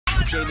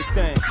DJ the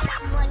thing.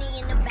 Money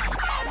in the bank,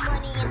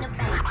 money in the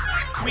bank.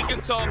 We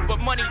can talk, but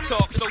money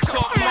talk, so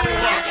talk more.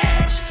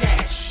 Ash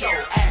Cash Show,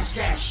 Ash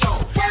Cash Show,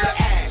 the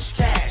Ash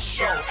Cash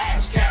Show,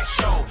 Ash Cash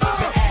Show,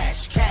 the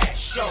Ash Cash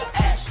Show,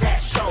 Ash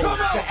Cash Show,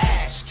 the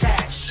Ash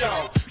Cash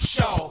Show,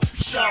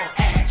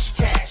 Ash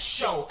Cash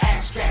Show,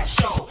 Ash Cash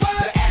Show,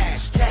 the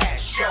Ash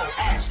Cash Show,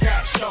 Ash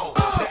Cash Show,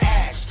 the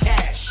Ash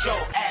Cash Show,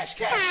 Ash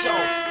Cash Show.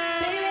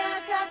 Baby,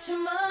 I got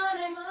your money.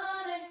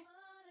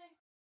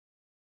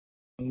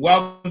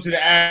 Welcome to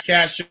the Ash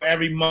Cash Show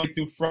every Monday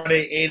through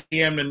Friday, 8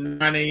 a.m. to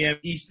 9 a.m.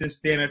 Eastern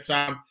Standard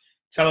Time.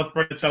 Tell a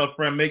friend to tell a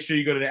friend. Make sure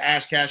you go to the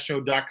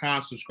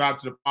AshCashShow.com, subscribe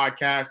to the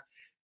podcast.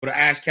 Go to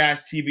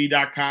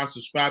AshCashTV.com,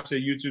 subscribe to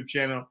the YouTube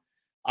channel.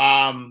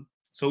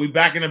 So we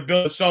back in the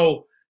building.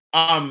 So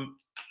I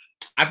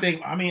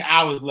think how many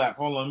hours left?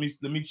 Hold on,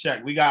 let me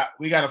check. We got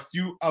a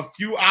few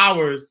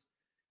hours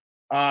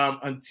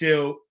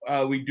until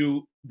we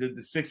do the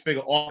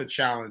six-figure author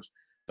challenge.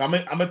 So I'm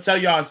gonna tell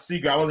y'all a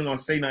secret. I wasn't gonna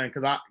say nothing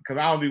because I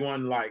don't be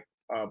wanting like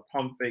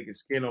pump fake and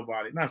scare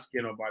nobody. Not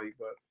scare nobody,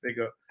 but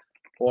figure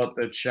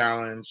author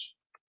challenge.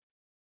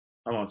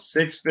 I'm on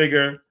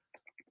six-figure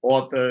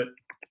author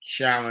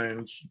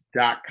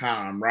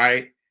challenge.com,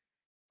 right?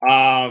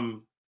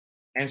 And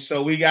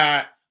so we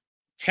got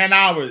 10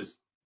 hours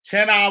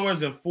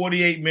and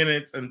 48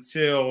 minutes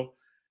until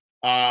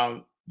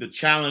the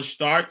challenge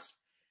starts.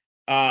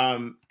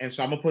 And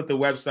so I'm gonna put the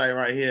website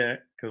right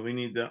here because we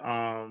need the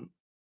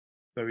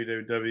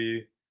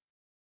www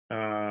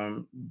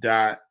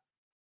dot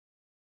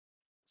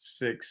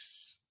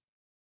six-figure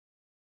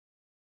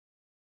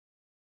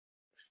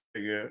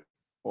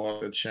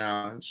author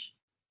challenge.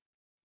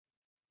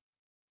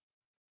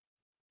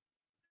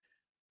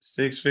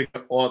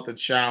 Six-figure author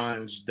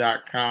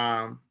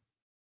challenge.com.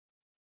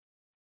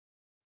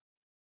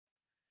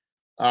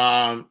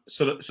 So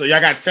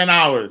y'all got 10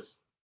 hours.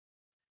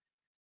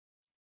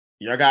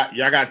 Y'all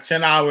got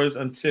 10 hours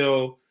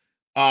until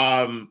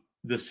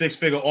the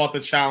six-figure author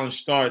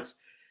challenge starts.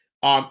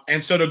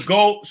 And so the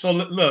goal, so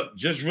look,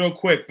 just real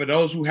quick for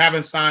those who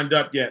haven't signed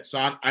up yet.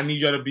 So I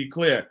need y'all to be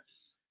clear.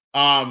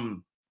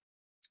 And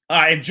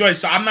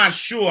Joyce, so I'm not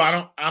sure.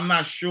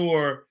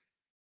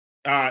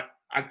 I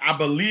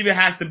believe it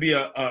has to be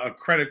a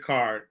credit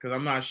card because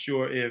I'm not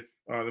sure if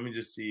let me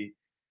just see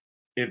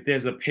if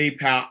there's a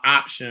PayPal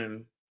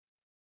option.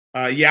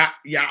 I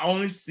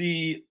only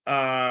see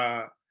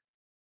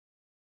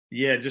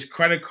just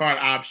credit card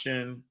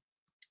option.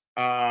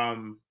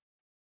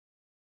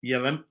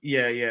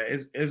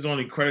 It's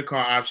only credit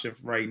card option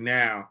for right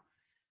now.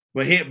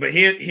 But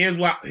here's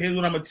what I'm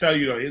gonna tell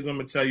you though. Here's what I'm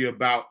gonna tell you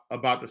about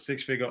the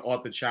six-figure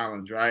author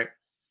challenge, right?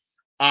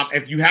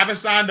 If you haven't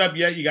signed up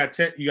yet, you got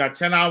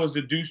 10 hours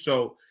to do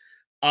so.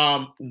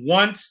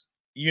 Once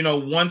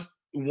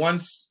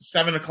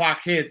 7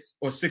 o'clock hits,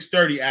 or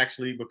 6:30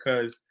 actually,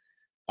 because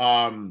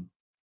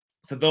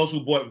for those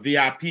who bought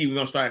VIP, we're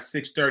gonna start at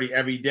 6:30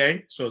 every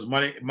day. So it's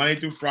Monday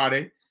through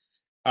Friday.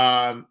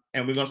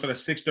 And we're gonna start at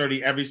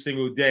 6:30 every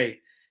single day.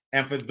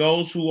 And for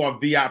those who are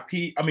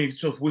VIP,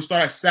 so if we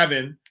start at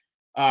 7,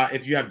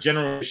 if you have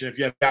generation, if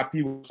you have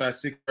VIP, we'll start at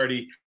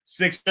 6:30.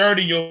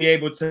 6:30, you'll be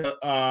able to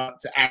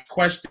ask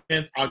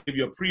questions. I'll give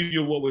you a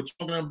preview of what we're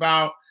talking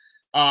about.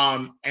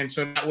 And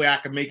so that way I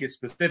can make it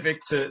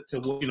specific to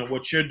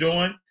what you're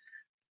doing.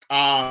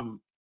 It's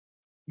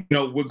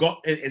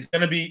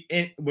gonna be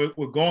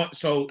we're going,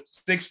 so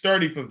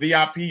 6:30 for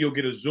VIP, you'll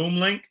get a Zoom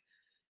link.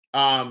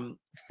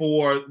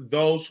 For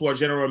those who are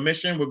general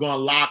admission, we're going to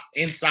lock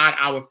inside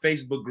our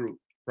Facebook group,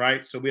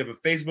 right? So we have a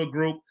Facebook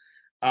group.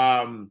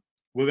 You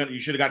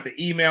should have got the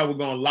email. We're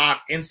going to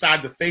lock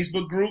inside the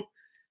Facebook group.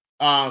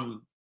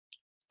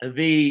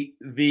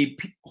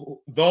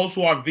 Those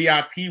who are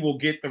VIP will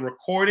get the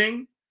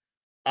recording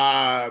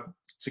to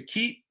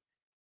keep.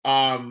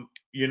 And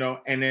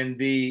then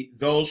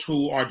those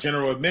who are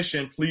general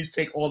admission, please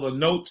take all the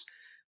notes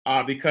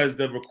because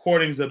the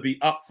recordings will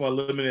be up for a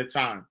limited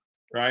time.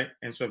 Right.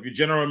 And so if you're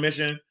general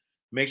admission,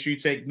 make sure you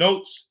take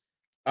notes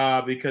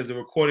because the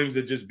recordings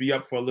will just be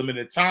up for a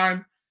limited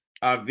time.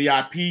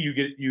 VIP, you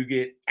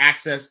get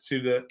access to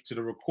the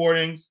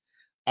recordings.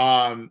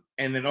 And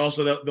then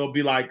also there'll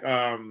be like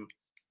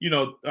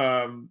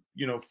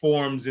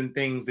forms and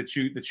things that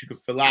you could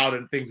fill out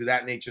and things of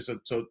that nature. So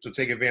to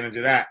take advantage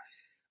of that.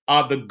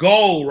 The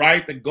goal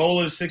of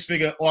the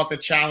six-figure author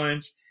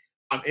challenge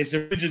is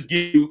to just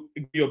give you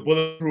a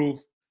bulletproof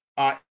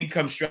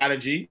income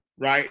strategy.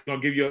 Right, it's gonna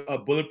give you a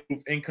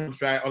bulletproof income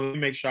strategy. Let me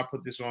make sure I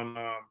put this on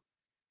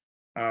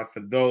for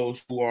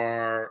those who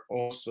are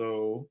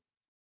also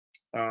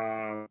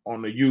on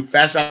the YouTube.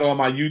 Fast out on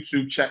my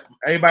YouTube check.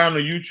 Everybody on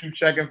the YouTube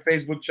checking,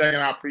 Facebook checking.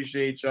 I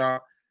appreciate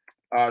y'all.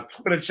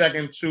 Twitter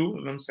checking too. You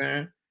know what I'm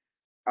saying?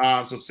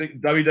 So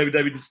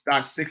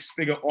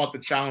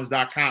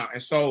www.sixfigureauthorchallenge.com.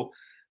 And so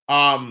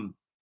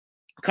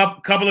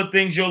couple of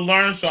things you'll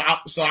learn. So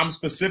I'm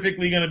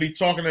specifically going to be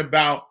talking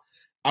about.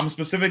 I'm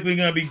specifically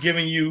going to be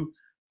giving you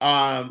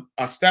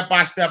a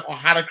step-by-step on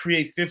how to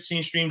create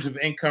 15 streams of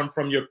income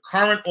from your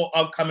current or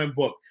upcoming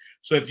book.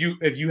 So if you're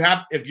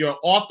an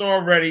author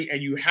already and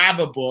you have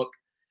a book,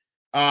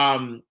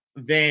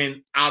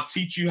 then I'll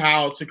teach you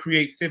how to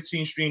create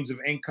 15 streams of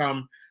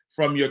income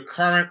from your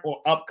current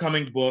or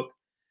upcoming book.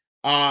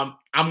 I'm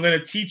going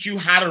to teach you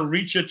how to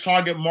reach your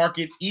target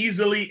market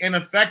easily and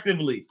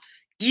effectively,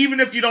 even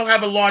if you don't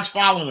have a large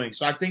following.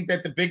 So I think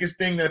that the biggest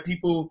thing that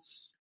people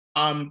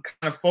kind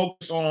of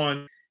focus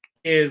on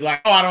is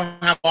like, oh, I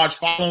don't have a large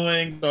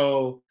following,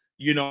 so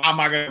how am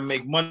I going to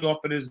make money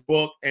off of this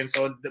book? And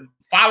so the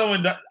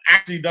following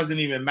actually doesn't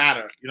even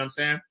matter. You know what I'm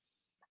saying?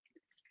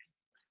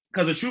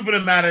 Because the truth of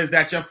the matter is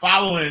that your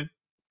following,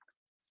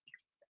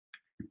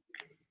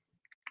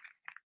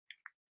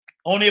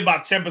 only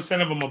about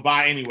 10% of them will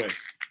buy anyway,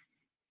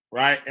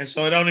 right? And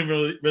so it don't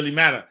even really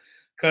matter,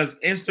 because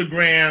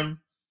Instagram,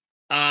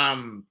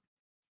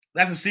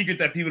 that's a secret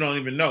that people don't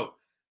even know,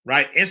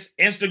 right?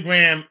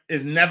 Instagram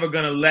is never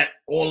gonna let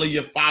all of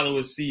your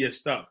followers see your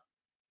stuff,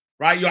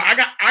 right? Yo, I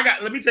got.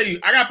 Let me tell you,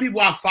 I got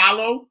people I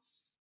follow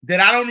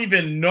that I don't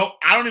even know.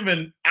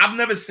 I've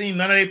never seen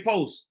none of their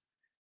posts,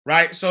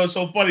 right? So it's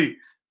so funny.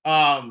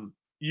 I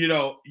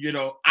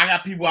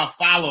got people I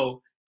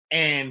follow,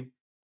 and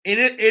it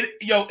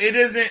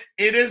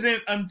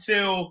isn't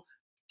until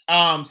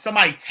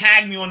somebody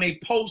tagged me on a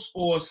post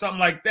or something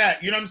like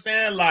that. You know what I'm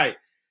saying? Like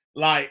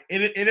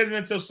it isn't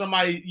until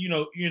somebody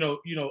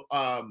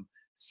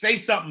say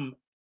something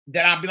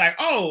that I'll be like,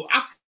 oh,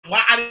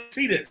 I didn't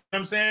see this. You know what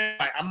I'm saying?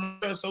 Like, I'm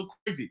so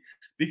crazy,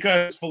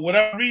 because for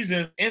whatever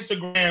reason,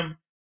 Instagram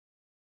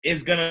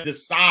is gonna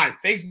decide.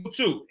 Facebook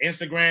too.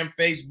 Instagram,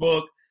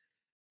 Facebook,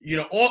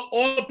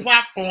 all the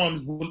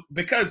platforms,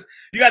 because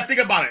you got to think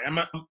about it.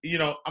 You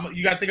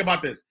got to think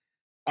about this.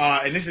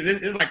 And this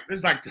is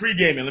like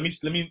pre-gaming. Let me,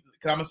 because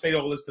I'm gonna say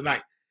all this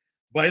tonight.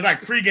 But it's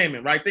like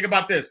pre-gaming, right? Think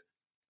about this.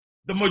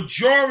 The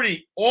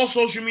majority, all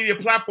social media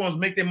platforms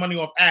make their money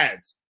off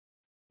ads,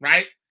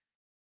 right?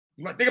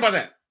 Think about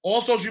that.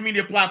 All social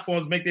media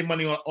platforms make their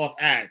money off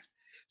ads.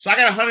 So I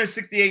got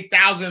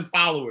 168,000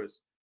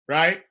 followers,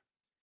 right?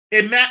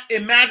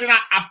 Imagine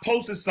I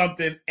posted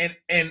something, and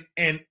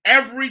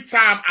every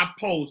time I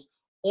post,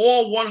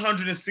 all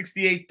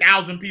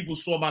 168,000 people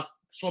saw my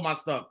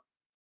stuff.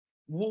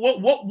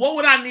 What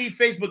would I need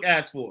Facebook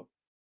ads for?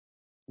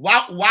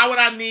 Why would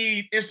I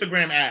need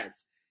Instagram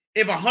ads?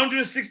 If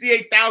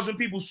 168,000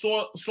 people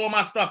saw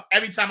my stuff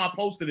every time I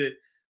posted it,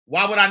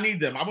 why would I need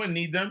them? I wouldn't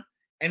need them,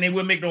 and they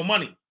wouldn't make no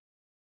money.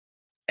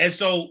 And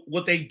so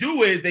what they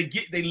do is they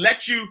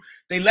let you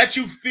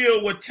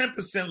feel what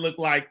 10% look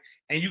like,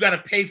 and you got to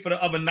pay for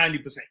the other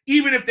 90%,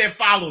 even if they're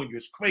following you.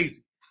 It's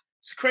crazy.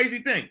 It's a crazy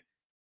thing.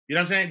 You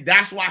know what I'm saying?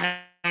 That's why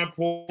I'm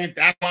important.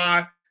 That's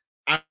why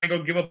I ain't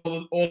gonna give up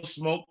all the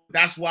smoke.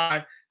 That's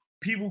why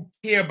people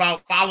care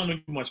about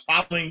following too much.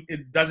 Following,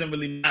 it doesn't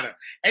really matter.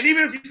 And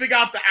even if you figure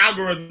out the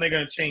algorithm, they're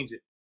gonna change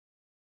it.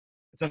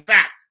 It's a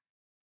fact.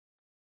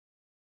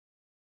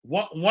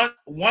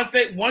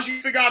 Once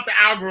you figure out the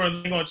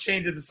algorithm, they're gonna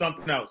change it to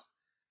something else.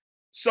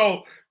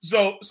 So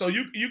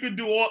you could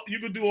do all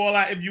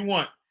that if you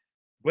want.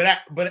 But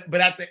at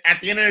the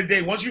end of the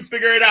day, once you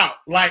figure it out,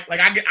 like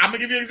I'm gonna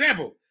give you an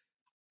example.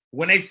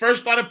 When they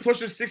first started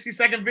pushing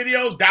 60-second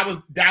videos, that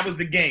was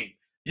the game.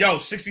 Yo,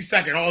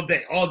 60-second all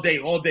day.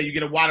 You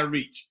get a wider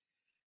reach.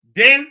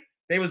 Then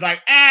they was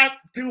like,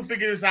 people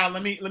figure this out.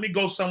 Let me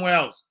go somewhere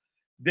else.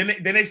 Then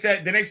they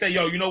said,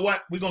 yo, you know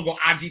what? We're gonna go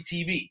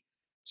IGTV.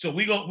 So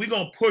we're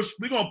gonna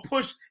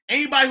push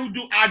anybody who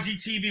do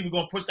IGTV. We're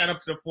gonna push that up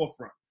to the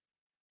forefront.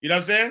 You know what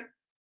I'm saying?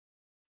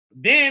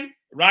 Then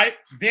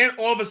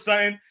all of a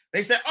sudden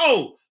they said,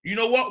 oh, you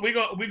know what? We're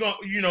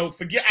gonna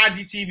forget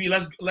IGTV.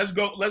 Let's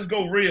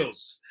go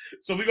Reels.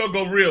 So we're gonna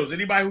go Reels.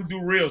 Anybody who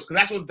do Reels,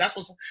 because that's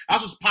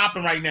what's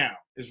popping right now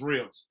is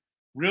Reels.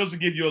 Reels will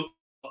give you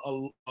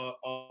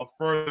a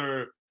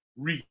further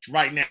reach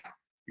right now.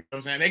 You know what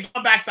I'm saying? They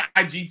go back to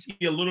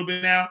IGTV a little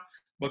bit now,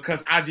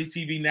 because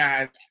IGTV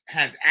now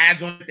has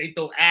ads on it. They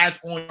throw ads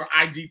on your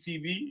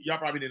IGTV. Y'all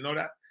probably didn't know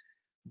that,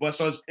 but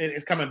so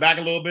it's coming back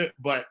a little bit.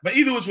 But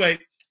either which way,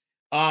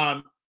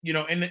 in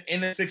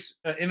the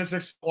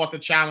six author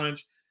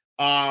challenge,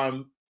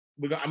 I'm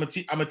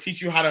gonna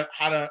teach you how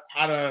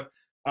to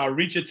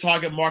reach your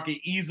target market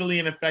easily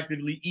and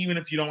effectively, even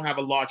if you don't have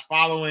a large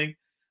following.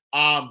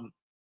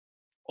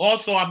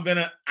 Also, I'm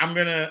gonna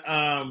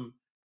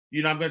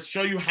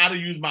show you how to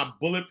use my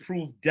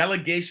bulletproof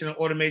delegation and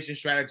automation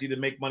strategy to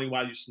make money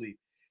while you sleep.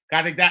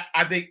 I think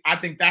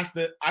that's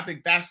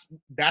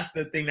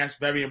the thing that's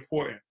very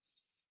important,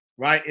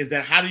 right? Is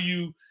that how do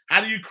you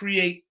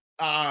create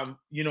a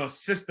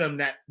system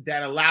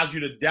that allows you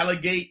to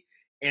delegate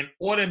and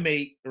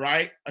automate,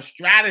 right? A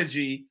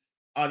strategy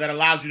that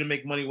allows you to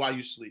make money while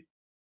you sleep.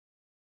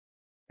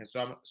 And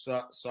so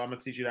I'm gonna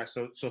teach you that.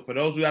 So for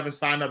those who haven't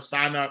signed up,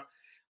 sign up.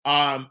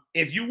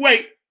 If you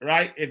wait,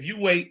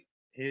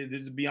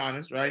 to be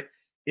honest, right?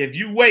 If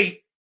you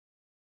wait,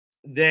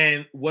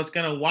 then what's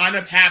gonna wind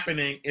up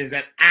happening is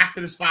that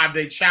after this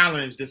 5-day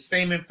challenge, the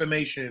same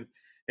information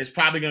is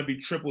probably gonna be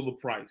triple the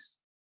price,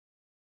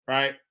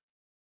 right?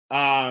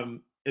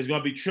 It's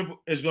gonna be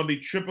triple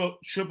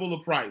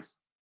the price.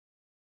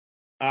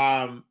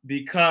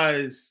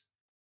 Because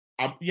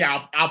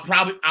I'll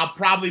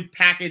probably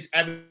package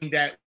everything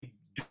that we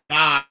do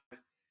not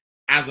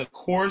as a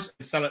course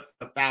and sell it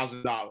for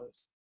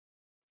 $1,000.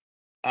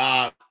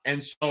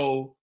 And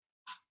so,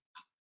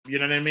 you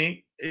know what I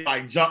mean?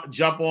 Like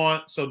jump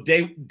on. So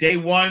day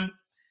one,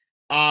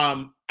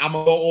 I'm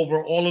gonna go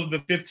over all of the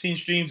 15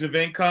 streams of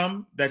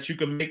income that you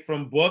can make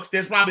from books.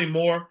 There's probably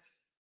more,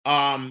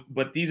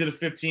 but these are the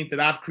 15 that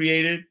I've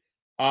created.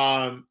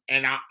 And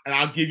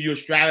I'll give you a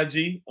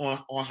strategy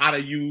on how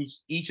to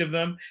use each of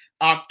them.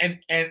 And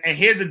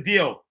here's the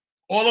deal: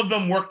 all of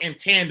them work in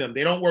tandem;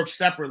 they don't work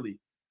separately,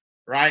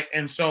 right?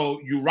 And so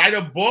you write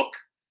a book,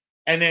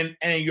 and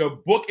your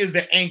book is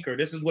the anchor.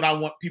 This is what I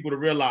want people to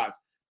realize.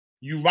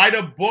 You write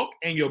a book,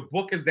 and your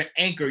book is the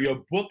anchor.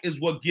 Your book is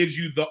what gives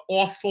you the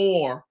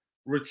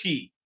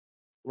authority,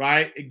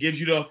 right? It gives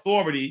you the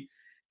authority.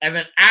 And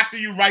then after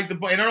you write the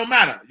book, and it don't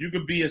matter. You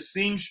could be a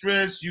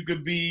seamstress. You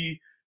could be,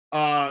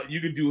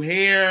 you could do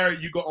hair.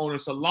 You could own a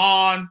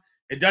salon.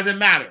 It doesn't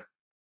matter.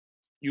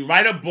 You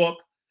write a book.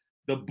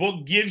 The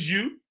book gives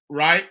you,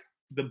 right?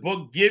 The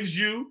book gives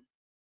you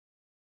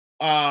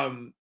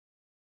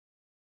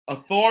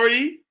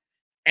authority.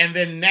 And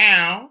then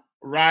now,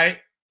 right?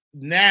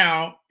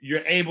 Now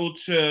you're able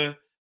to,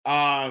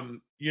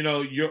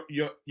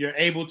 you're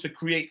able to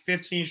create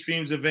 15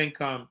 streams of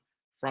income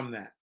from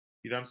that.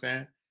 You know what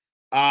I'm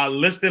saying?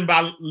 Listing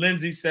by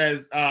Lindsay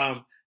says,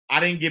 I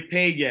didn't get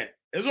paid yet.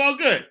 It's all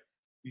good.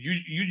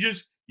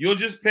 You'll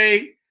just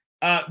pay.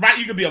 Right?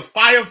 You could be a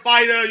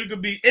firefighter. You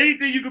could be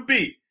anything. You could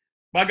be.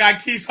 My guy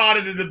Keith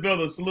Harden in the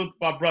building. Salute to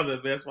my brother,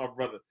 man. That's my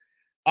brother.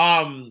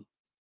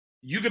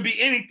 You could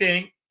be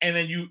anything, and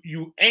then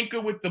you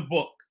anchor with the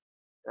book,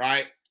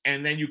 right?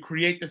 And then you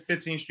create the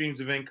 15 streams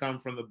of income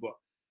from the book.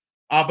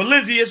 But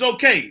Lindsay, it's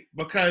okay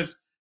because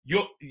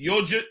you'll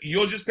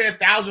just pay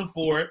 $1,000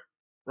 for it,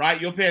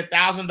 right? You'll pay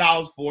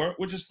 $1,000 for it,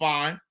 which is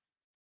fine.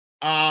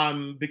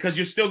 Because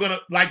you're still gonna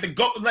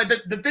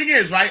the thing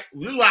is, right?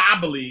 This is what I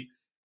believe.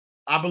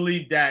 I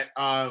believe that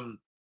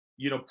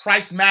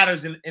price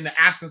matters in the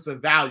absence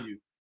of value.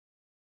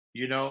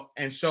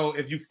 And so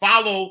if you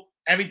follow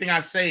everything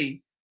I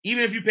say,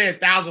 even if you pay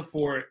 $1,000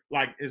 for it,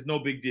 like it's no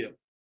big deal.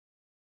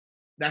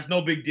 That's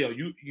no big deal.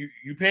 You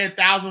pay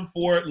 $1,000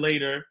 for it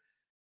later,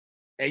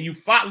 and you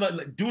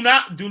do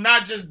not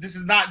just, this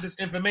is not just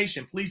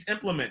information. Please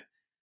implement,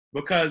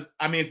 because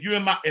I mean, if you're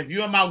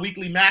in my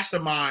weekly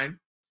mastermind,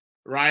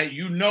 right?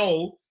 You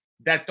know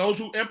that those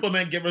who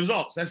implement get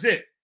results. That's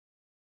it.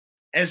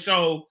 And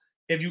so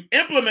if you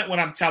implement what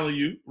I'm telling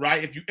you,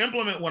 right? If you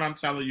implement what I'm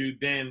telling you,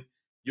 then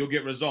you'll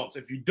get results.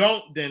 If you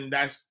don't, then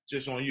that's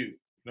just on you. You know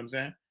what I'm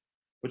saying?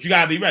 But you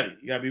gotta be ready.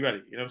 You gotta be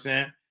ready. You know what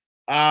I'm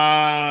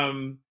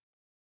saying?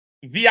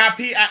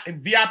 VIP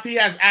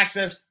has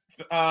access.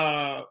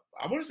 I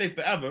want to say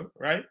forever,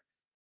 right?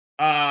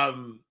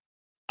 I'm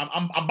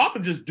about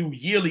to just do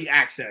yearly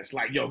access,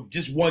 like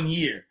just 1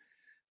 year.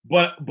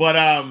 But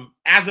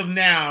as of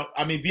now,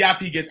 I mean,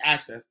 VIP gets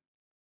access.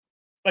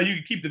 But you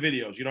can keep the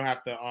videos. You don't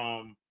have to.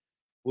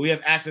 We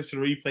have access to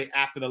the replay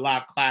after the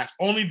live class.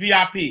 Only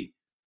VIP.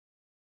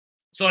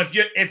 So if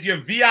you're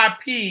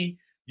VIP,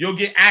 you'll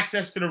get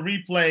access to the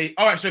replay.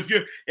 All right. So if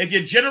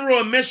you're general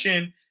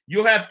admission,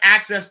 you'll have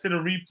access to the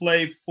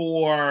replay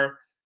for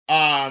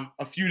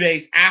a few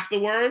days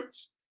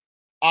afterwards.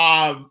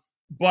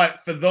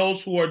 But for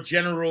those who are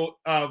general,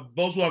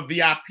 those who are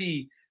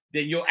VIP,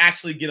 then you'll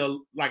actually get a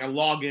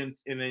login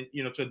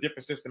to a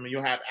different system, and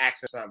you'll have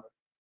access to it.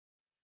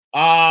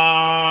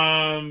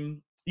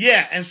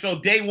 Yeah, and so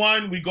day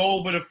one, we go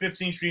over the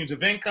 15 streams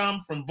of income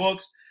from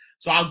books.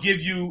 So I'll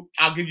give you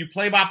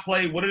play by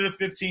play. What are the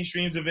 15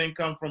 streams of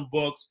income from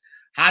books?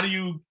 How do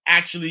you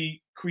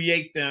actually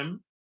create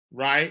them?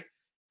 Right?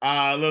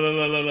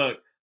 Look.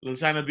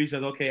 China B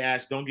says, okay,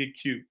 Ash, don't get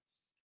cute.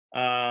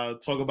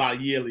 Talk about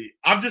yearly.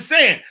 I'm just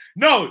saying.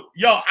 No,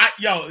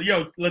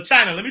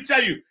 China, let me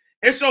tell you,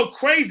 it's so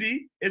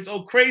crazy. It's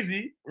so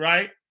crazy,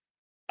 right?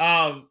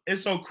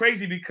 It's so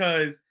crazy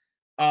because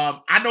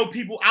I know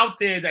people out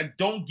there that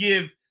don't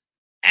give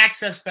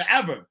access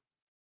forever.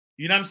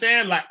 You know what I'm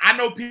saying? Like, I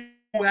know people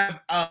who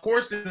have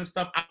courses and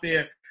stuff out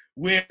there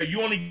where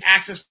you only get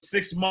access for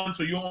 6 months,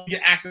 or you only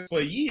get access for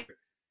a year.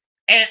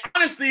 And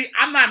honestly,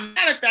 I'm not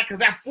mad at that, because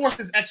that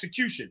forces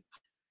execution.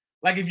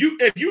 Like, if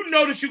you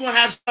notice you're gonna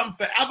have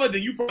something forever,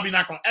 then you're probably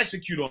not gonna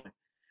execute on it.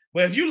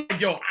 But if you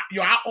like,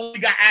 I only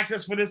got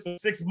access for this for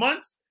 6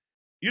 months,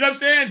 you know what I'm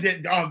saying?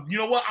 Then you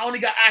know what? I only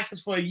got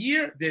access for a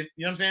year. Then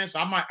you know what I'm saying? So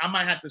I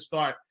might have to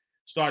start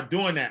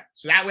doing that,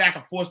 so that way I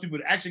can force people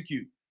to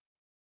execute.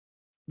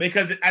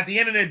 Because at the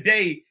end of the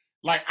day,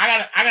 like,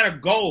 I got a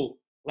goal.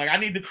 Like, I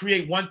need to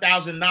create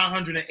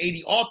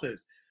 1,980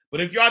 authors.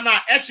 But if y'all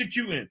not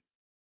executing,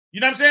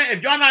 you know what I'm saying?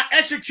 If y'all not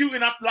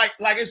executing, I'm like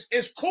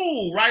it's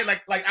cool, right?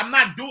 Like I'm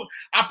not doing.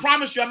 I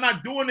promise you, I'm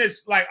not doing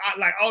this.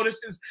 Oh,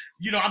 this is,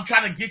 I'm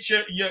trying to get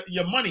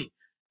your money.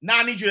 Now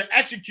I need you to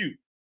execute.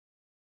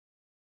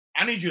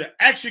 I need you to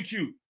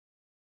execute.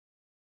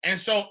 And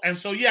so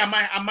yeah,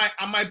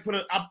 I might put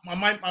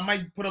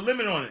a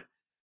limit on it.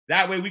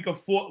 That way we could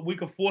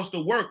force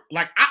the work.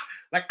 Like,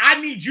 I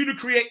need you to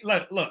create.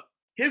 Look.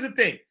 Here's the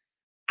thing.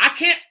 I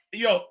can't,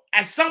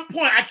 at some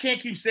point, I can't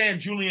keep saying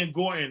Julian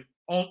Gordon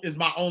is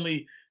my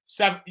only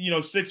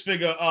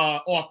six-figure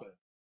author.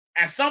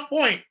 At some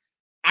point,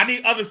 I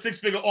need other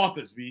six-figure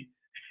authors, B.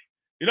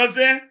 You know what I'm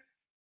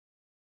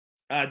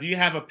saying? Do you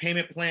have a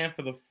payment plan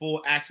for the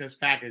full access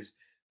package?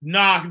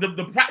 Nah,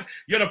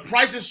 the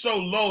price is so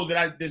low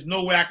that there's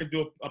no way I could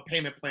do a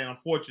payment plan,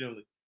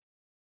 unfortunately.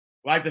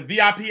 Like the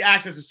VIP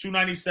access is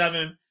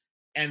 $297,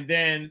 and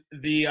then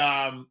the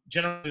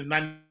general is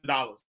 $90.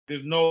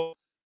 There's no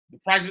the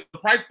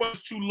price point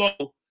is too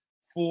low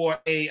for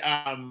a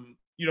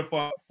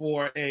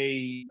for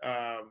a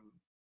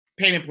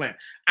payment plan.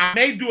 I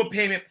may do a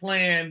payment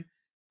plan,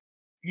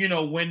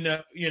 when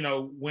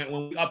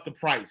we up the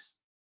price.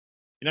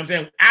 You know what I'm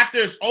saying? After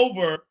it's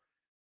over,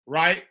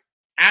 right?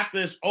 After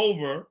it's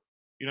over,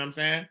 you know what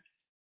I'm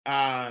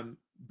saying?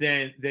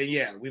 Then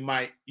yeah, we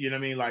might, you know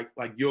what I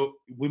mean?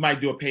 We might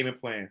do a payment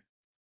plan.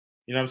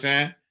 You know what I'm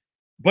saying?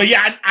 But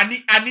yeah,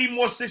 I need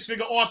more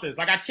six-figure authors.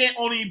 Like I can't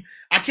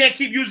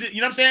keep using,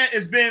 you know what I'm saying?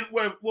 It's been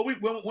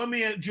when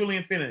me and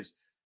Julian finished.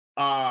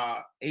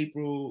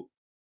 April,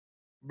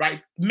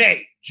 right?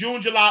 May,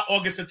 June, July,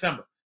 August,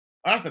 September.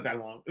 Oh, that's not that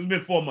long. It's been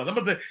 4 months. I'm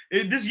gonna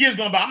say this year's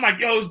going by. I'm like,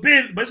 yo, but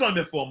it's only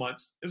been 4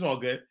 months. It's all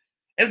good.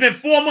 It's been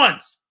 4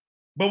 months,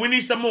 but we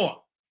need some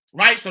more,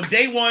 right? So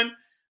day one,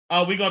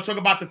 we're gonna talk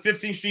about the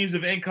 15 streams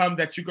of income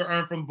that you can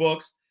earn from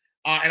books,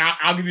 and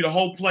I'll give you the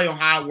whole play on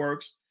how it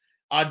works.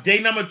 Day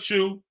number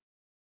 2,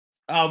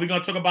 we're gonna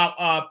talk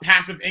about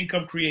passive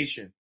income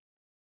creation,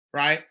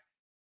 right?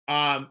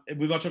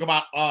 We're gonna talk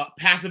about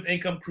passive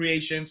income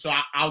creation. So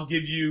I'll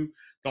give you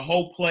the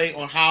whole play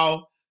on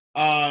how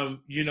how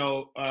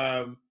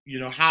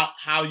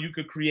you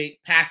could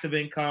create passive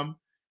income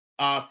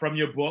from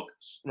your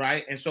books,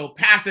 right? And so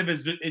passive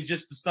is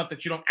just the stuff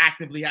that you don't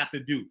actively have to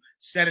do,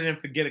 set it and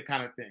forget it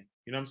kind of thing.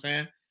 You know what I'm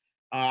saying?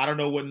 I don't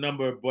know what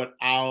number, but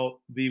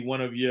I'll be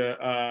one of your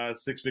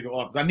six-figure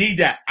authors. I need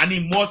that. I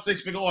need more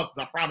six-figure authors.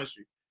 I promise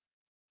you.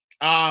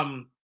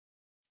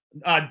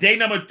 Day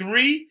number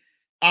 3.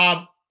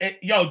 Day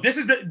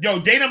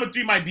number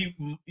 3 might be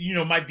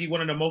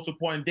one of the most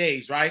important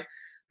days, right?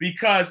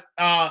 Because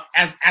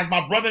as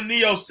my brother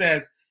Neo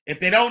says, if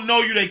they don't know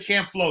you, they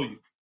can't flow you.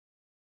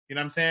 You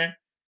know what I'm saying?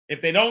 If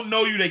they don't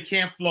know you, they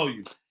can't flow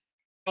you.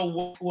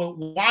 So what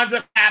winds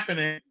up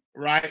happening,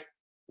 right?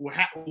 What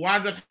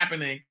winds up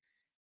happening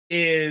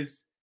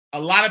is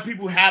a lot of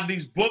people have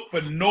these books,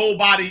 but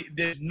nobody,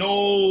 there's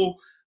no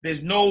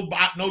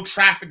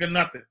traffic or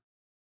nothing.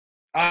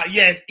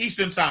 It's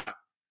Eastern time.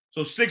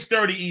 So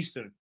 6:30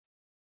 Eastern.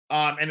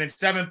 And then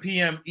 7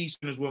 p.m.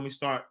 Eastern is when we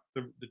start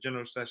the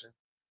general session.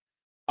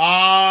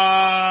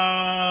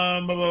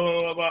 All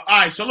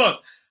right, so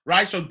look,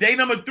 right? So day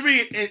number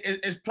 3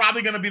 is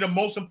probably going to be the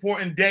most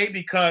important day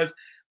because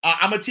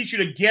I'm going to teach you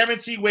the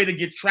guaranteed way to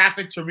get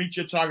traffic to reach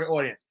your target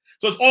audience.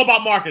 So it's all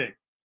about marketing,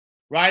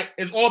 right?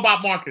 It's all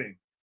about marketing.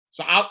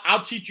 So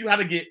I'll teach you how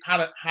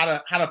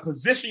to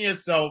position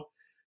yourself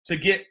to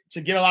get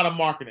a lot of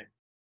marketing.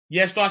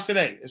 Yeah, it starts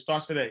today. It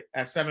starts today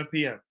at 7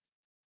 p.m.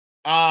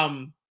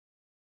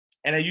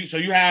 And then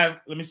you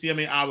have, let me see how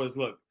many hours.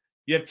 Look,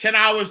 you have 10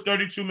 hours,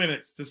 32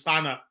 minutes to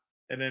sign up,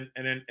 and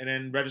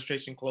then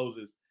registration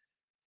closes.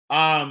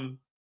 And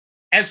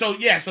so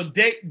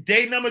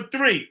day number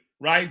 3,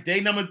 right? Day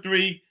number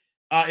 3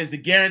 is the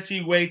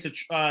guaranteed way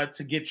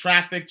to get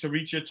traffic to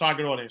reach your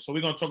target audience. So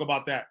we're gonna talk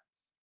about that,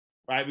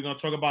 right? We're gonna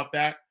talk about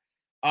that.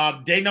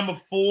 Day number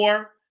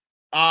 4,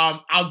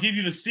 I'll give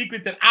you the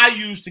secret that I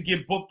use to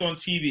get booked on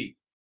TV.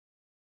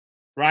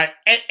 Right.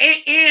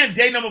 And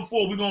day number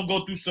 4, we're going to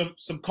go through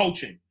some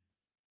coaching.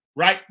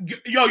 Right.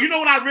 Yo, you know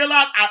what I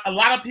realized? A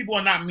lot of people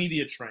are not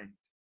media trained.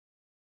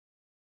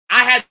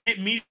 I had to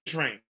get media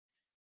trained.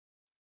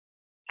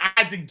 I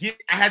had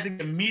to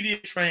get media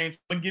trained. So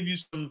I'm going to give you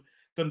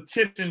some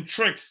tips and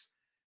tricks.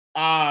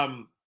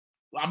 I'm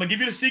going to give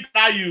you the secret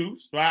I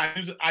use. Right.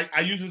 I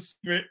use a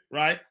secret.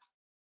 Right.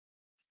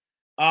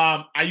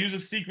 I use a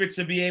secret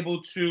to be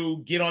able to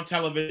get on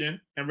television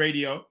and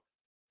radio.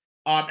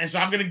 And so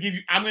I'm gonna give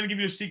you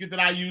a secret that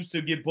I use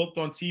to get booked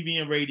on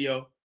TV and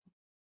radio,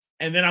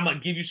 and then I'm gonna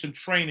give you some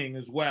training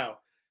as well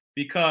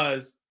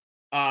because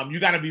you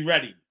got to be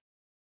ready,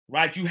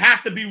 right? You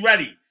have to be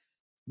ready.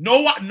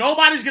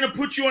 Nobody's gonna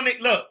put you on the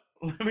look.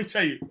 Let me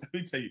tell you.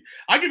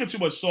 I give it too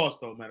much sauce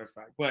though, matter of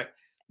fact. But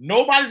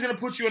nobody's gonna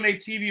put you on their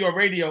TV or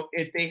radio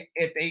if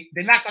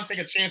they're not gonna take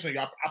a chance on you.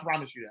 I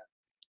promise you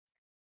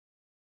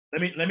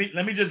that.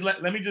 Let me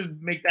just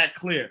make that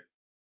clear,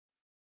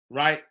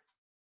 right?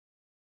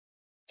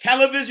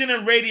 Television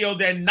and radio,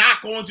 they're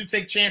not going to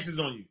take chances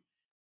on you.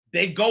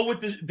 They go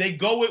with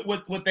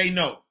what they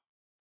know.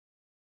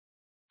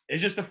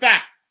 It's just a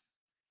fact.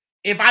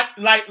 If I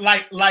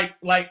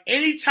like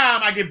anytime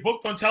I get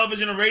booked on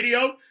television or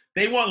radio,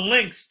 they want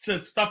links to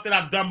stuff that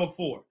I've done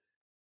before.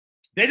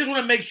 They just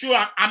want to make sure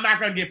I'm not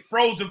going to get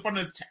frozen in front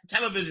of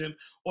television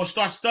or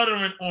start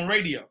stuttering on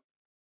radio.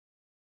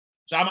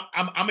 So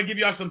I'm gonna give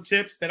y'all some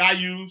tips that I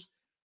use.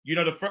 I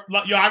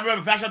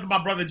remember, shout out to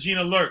my brother Gene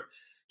Alert.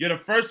 the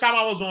first time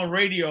I was on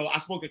radio, I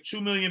spoke to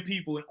 2 million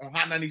people on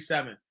Hot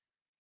 97.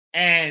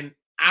 And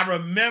I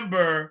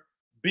remember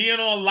being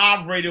on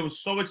live radio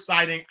was so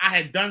exciting. I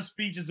had done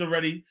speeches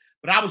already,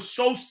 but I was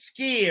so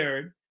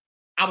scared.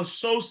 I was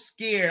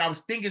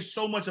thinking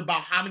so much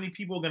about how many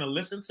people are going to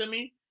listen to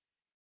me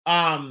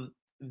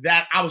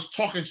that I was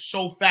talking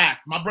so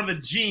fast. My brother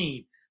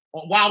Gene,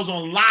 while I was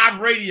on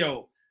live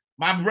radio,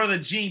 my brother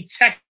Gene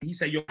texted me. He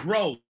said, yo,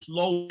 bro,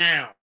 slow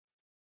down.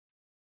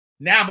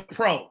 Now I'm a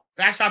pro.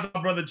 Fast shout out to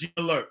my brother Gene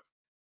Alert.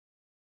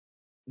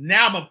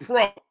 Now I'm a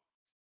pro.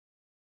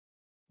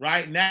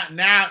 Right? Now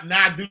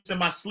I do this in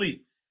my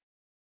sleep.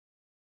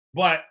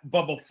 But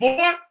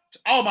before,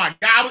 oh my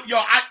God,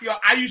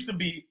 I used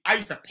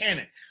to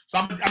panic. So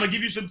I'm gonna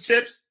give you some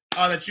tips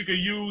that you can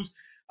use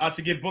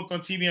to get booked on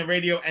TV and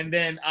radio. And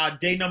then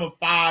day number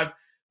 5,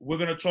 we're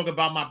gonna talk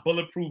about my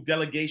bulletproof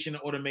delegation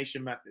and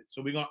automation method.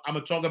 So I'm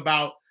gonna talk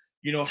about,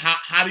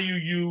 how do you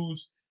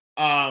use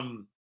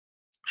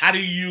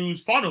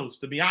funnels,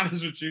 to be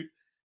honest with you,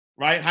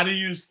 right? How to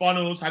use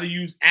funnels, how to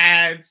use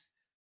ads.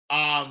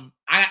 I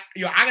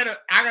got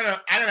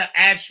an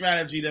ad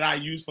strategy that I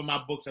use for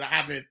my books that I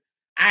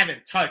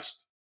haven't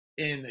touched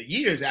in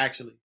years,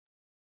 actually.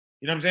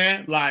 You know what I'm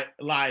saying?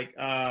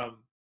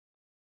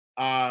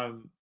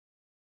 I'll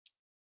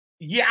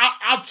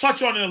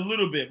touch on it a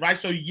little bit, right?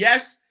 So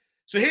yes.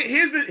 So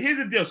here's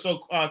the deal.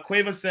 So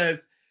Quava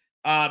says,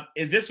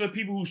 is this for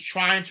people who's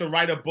trying to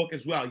write a book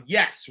as well?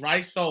 Yes,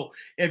 right? So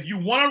if you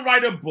want to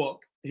write a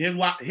book, here's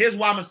why I'm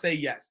gonna say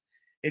yes.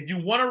 If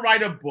you want to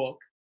write a book,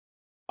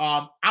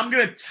 I'm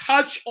gonna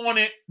touch on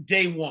it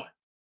day 1,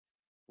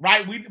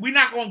 right? We're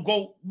not gonna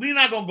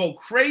go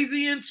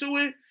crazy into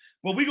it,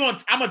 but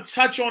I'm gonna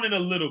touch on it a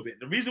little bit.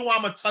 The reason why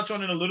I'm gonna touch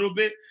on it a little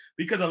bit,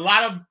 because a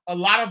lot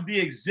of the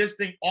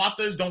existing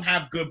authors don't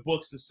have good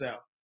books to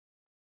sell,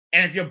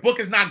 and if your book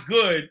is not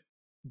good,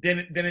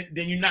 then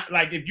you're not,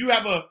 like, if you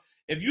have a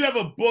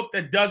book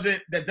that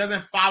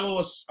doesn't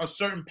follow a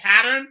certain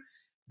pattern,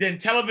 then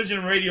television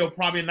and radio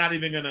probably not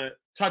even gonna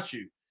touch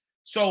you.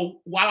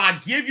 So while I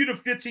give you the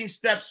 15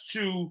 steps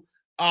to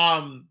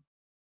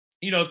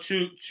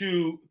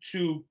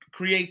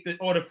create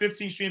the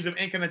 15 streams of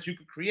income that you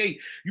can create,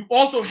 you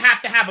also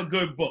have to have a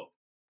good book,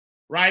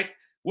 right?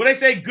 What they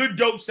say, good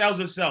dope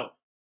sells itself.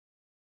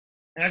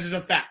 And that's just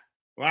a fact,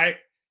 right?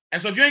 And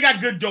so if you ain't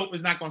got good dope,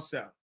 it's not gonna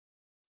sell.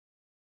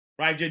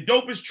 Right? If your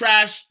dope is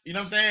trash, you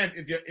know what I'm saying?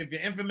 If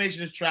your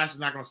information is trash, it's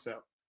not gonna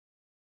sell.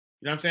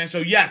 You know what I'm saying? So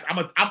yes,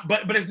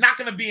 but it's not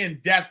gonna be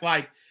in depth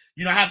like,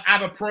 I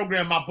have a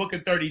program, my book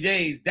in 30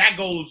 days. That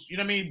goes,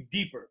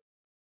 deeper.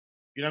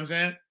 You know what I'm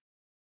saying?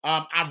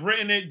 I've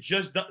written it,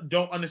 just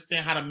don't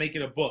understand how to make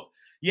it a book.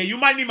 Yeah, you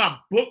might need my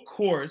book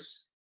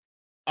course.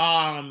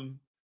 You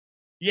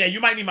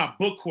might need my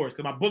book course,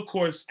 because my book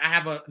course, I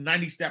have a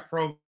 90-step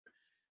program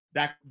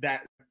that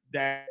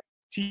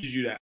teaches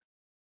you that.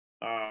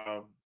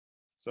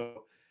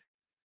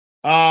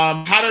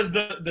 How does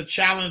the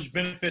challenge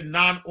benefit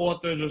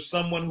non-authors or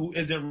someone who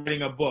isn't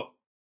writing a book?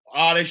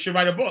 They should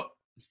write a book.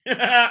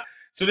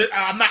 So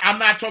I'm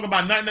not talking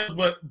about nothing else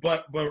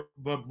but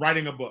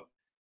writing a book.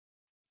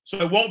 So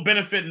it won't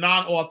benefit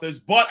non-authors,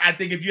 but I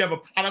think if you have a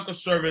product or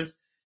service,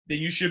 then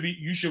you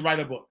should write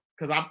a book,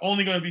 because I'm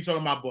only going to be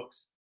talking about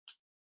books.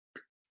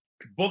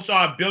 Books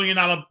are $1 billion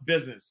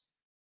business,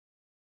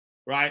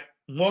 right?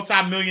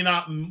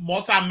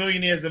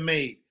 Multi-millionaires are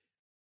made.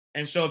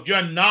 And so if you're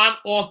a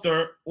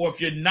non-author, or if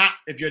you're not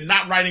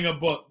writing a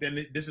book,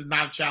 then this is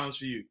not a challenge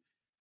for you.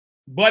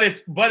 But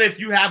if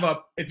you have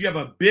a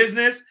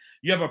business,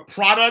 you have a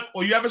product,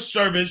 or you have a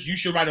service, you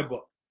should write a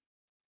book.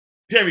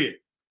 Period.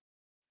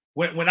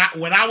 When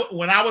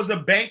I was a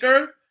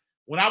banker,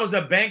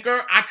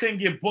 I couldn't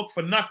get booked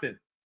for nothing.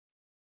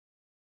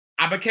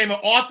 I became an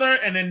author,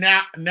 and then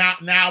now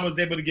I was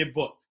able to get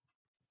booked.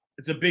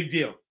 It's a big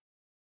deal.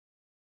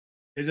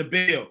 It's a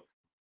big deal.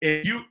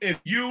 If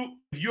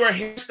you're a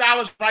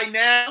hairstylist right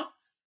now,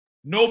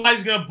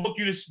 nobody's gonna book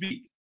you to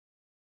speak.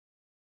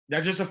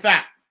 That's just a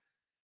fact.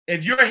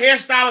 If you're a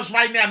hairstylist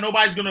right now,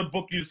 nobody's gonna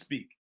book you to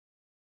speak.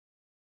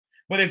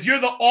 But if you're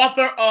the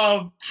author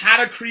of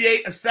How to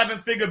Create a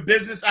 7-Figure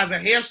Business as a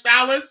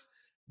Hairstylist,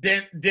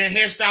 then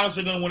hairstylists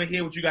are gonna want to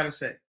hear what you gotta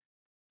say.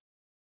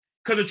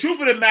 Because the truth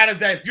of the matter is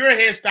that if you're a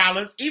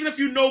hairstylist, even if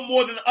you know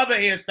more than other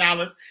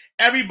hairstylists,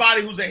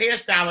 everybody who's a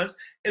hairstylist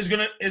is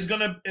gonna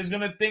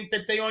think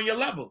that they on your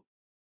level.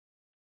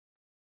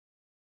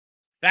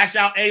 Fast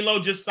Out Alo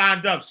just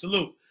signed up.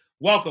 Salute.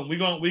 Welcome. We're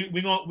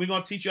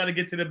gonna teach you how to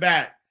get to the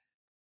bag.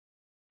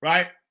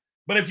 Right?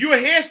 But if you're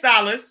a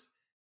hairstylist,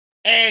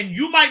 and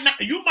you might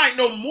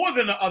know more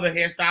than the other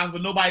hairstylists,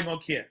 but nobody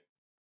gonna care.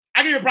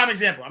 I'll give you a prime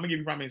example. I'm gonna give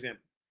you a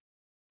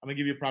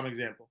prime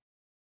example.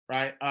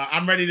 Right?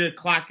 I'm ready to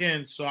clock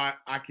in, so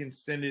I can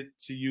send it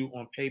to you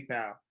on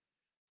PayPal.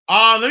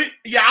 I'll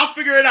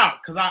figure it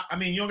out, because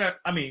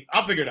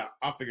I'll figure it out.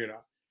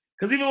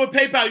 Because even with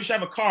PayPal, you should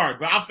have a card,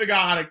 but I'll figure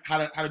out how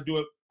to do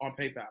it on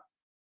PayPal.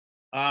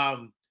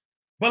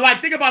 But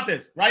like, think about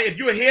this, right? If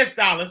you're a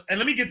hairstylist, and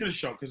let me get to the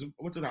show, because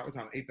what's the time?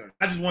 8:30.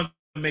 I just want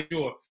to make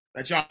sure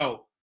that y'all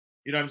know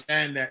You know what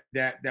I'm saying?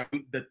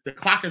 The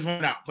clock is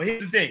running out. But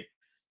here's the thing,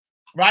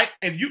 right?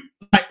 If you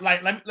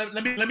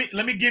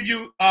let me give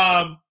you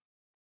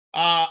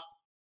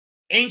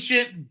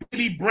Ancient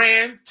Baby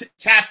Brand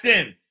tapped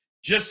in,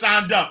 just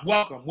signed up.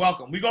 Welcome.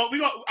 We go.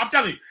 I'm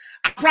telling you,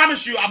 I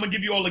promise you, I'm gonna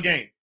give you all the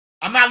game.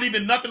 I'm not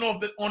leaving nothing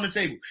on the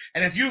table.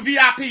 And if you're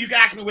VIP, you can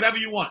ask me whatever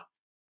you want.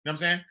 You know what I'm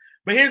saying?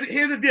 But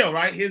here's the deal,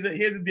 right? Here's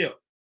the deal.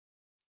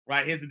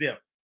 Right? Here's the deal.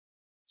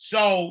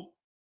 So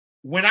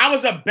when I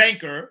was a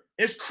banker,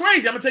 it's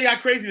crazy. I'm gonna tell you how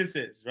crazy this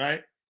is,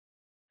 right?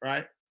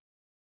 Right?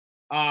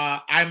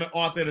 I'm an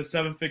author of the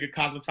 7-figure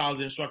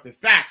cosmetology instructor.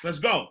 Facts, let's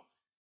go.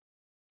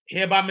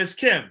 Here by Miss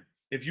Kim.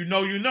 If you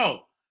know, you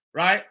know,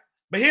 right?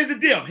 But here's the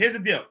deal.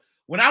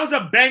 When I was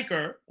a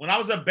banker,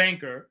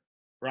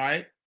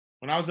 right?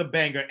 When I was a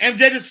banker,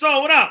 MJ the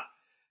Soul, what up?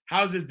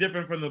 How is this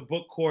different from the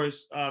book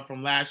course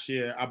from last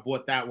year? I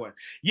bought that one.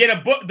 Yeah,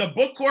 the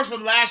book course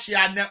from last year,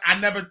 I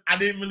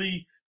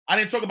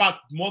didn't talk about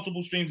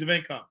multiple streams of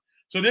income.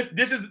 So this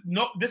is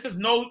not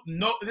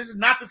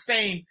the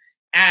same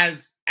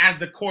as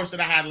the course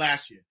that I had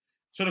last year.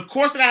 So the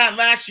course that I had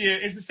last year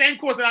is the same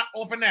course that I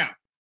offer now.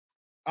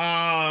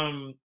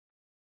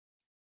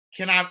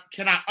 Can I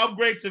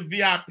upgrade to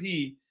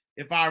VIP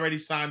if I already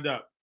signed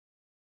up?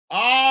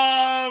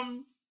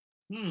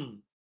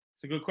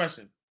 It's a good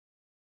question.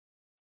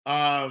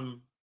 I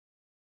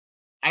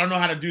don't know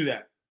how to do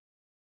that.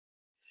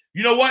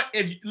 You know what?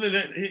 Here's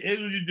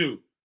what you do.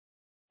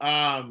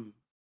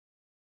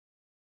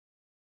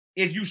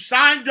 If you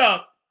signed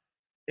up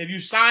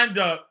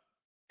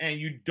and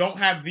you don't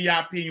have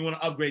VIP and you want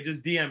to upgrade,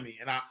 just DM me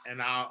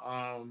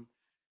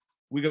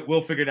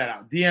we'll figure that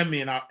out. DM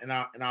me and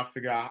I'll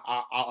figure out.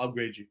 I'll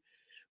upgrade you.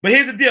 But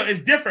here's the deal.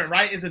 It's different,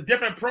 right? It's a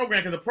different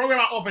program because the program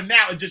I offer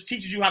now, it just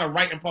teaches you how to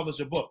write and publish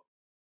a book.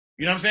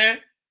 You know what I'm saying?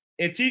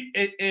 It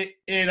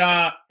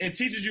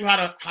teaches you how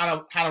to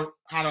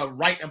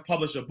write and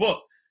publish a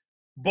book.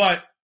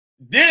 But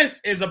this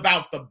is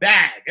about the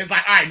bag. It's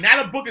like, all right,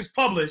 now the book is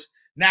published.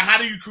 Now, how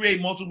do you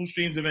create multiple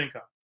streams of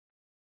income?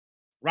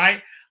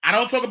 Right? I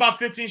don't talk about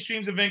 15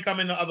 streams of income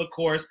in the other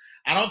course.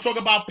 I don't talk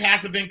about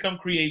passive income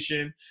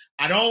creation.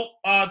 I don't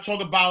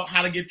talk about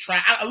how to get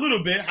a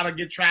little bit, how to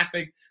get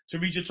traffic to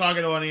reach your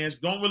target audience.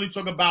 Don't really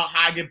talk about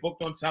how I get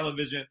booked on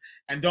television,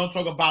 and don't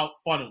talk about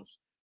funnels,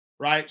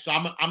 right? So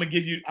I'm gonna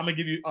give you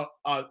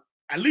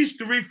at least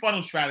 3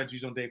 funnel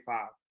strategies on day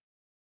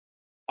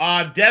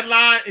 5.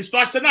 Deadline, it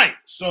starts tonight,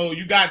 so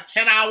you got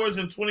 10 hours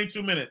and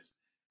 22 minutes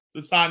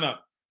to sign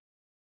up,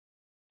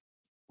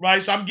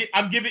 right? So I'm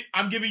giving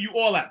you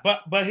all that,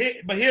 but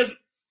here's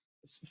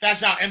fat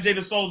shout. MJ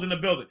the Soul's in the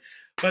building,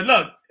 but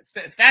look,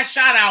 fat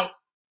shout out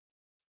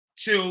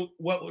to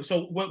what I was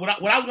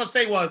gonna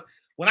say was,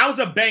 when I was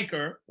a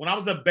banker,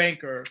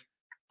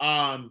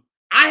 I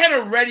had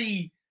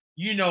already,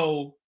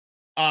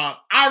 I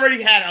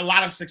already had a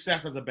lot of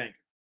success as a banker.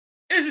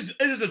 It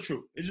is the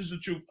truth. It's just the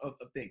truth of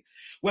things.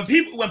 When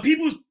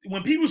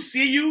people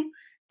see you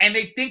and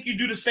they think you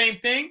do the same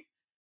thing,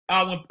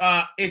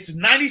 it's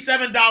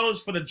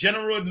 $97 for the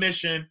general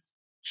admission,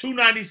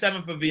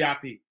 $297 for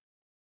VIP,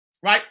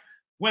 right?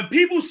 When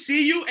people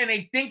see you and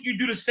they think you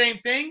do the same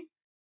thing,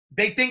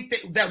 they think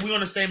that we're on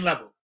the same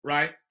level,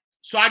 right?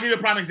 So I'll give you a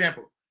prime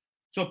example.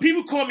 So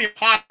people call me a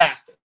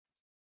podcaster,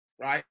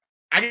 right?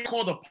 I get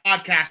called a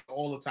podcaster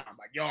all the time.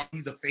 Like, yo,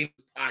 he's a famous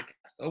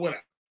podcaster or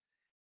whatever,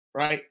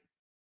 right?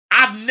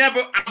 I've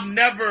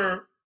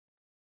never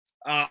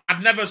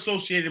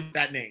associated with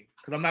that name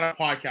because I'm not a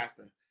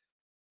podcaster.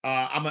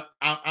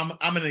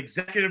 I'm an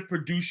executive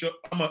producer.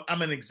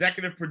 I'm an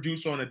executive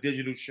producer on a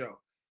digital show,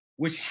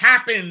 which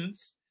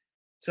happens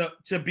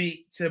to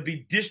be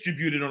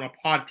distributed on a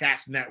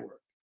podcast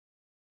network.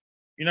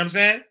 You know what I'm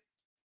saying?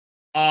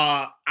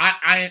 I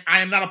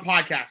am not a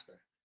podcaster.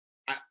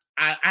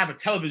 I have a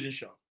television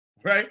show,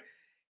 right?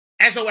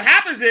 And so what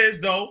happens is,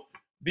 though,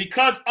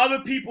 because other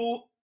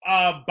people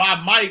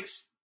buy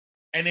mics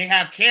and they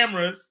have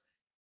cameras,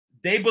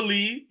 they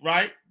believe,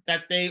 right,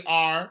 that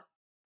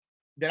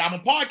I'm a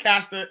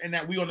podcaster and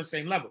that we're on the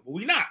same level. But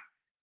we're not,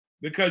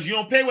 because you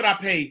don't pay what I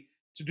pay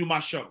to do my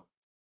show.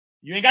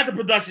 You ain't got the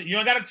production. You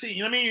ain't got a team.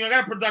 You know what I mean? You ain't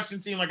got a production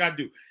team like I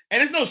do.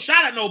 And there's no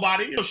shot at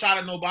nobody. You know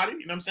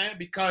what I'm saying?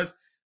 Because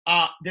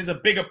there's a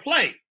bigger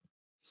play.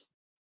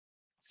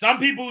 Some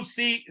people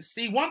see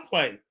one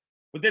play,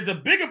 but there's a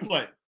bigger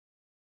play,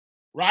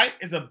 right?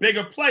 It's a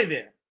bigger play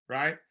there,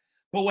 right?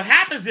 But what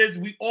happens is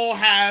we all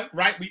have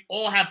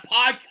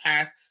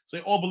podcasts, so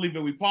they all believe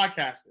that we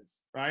podcasters,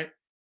 right?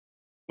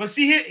 But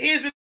see,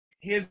 here's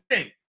the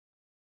thing.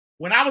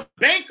 When I was a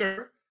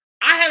banker,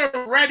 I had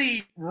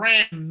already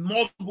ran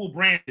multiple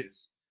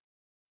branches.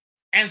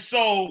 And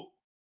so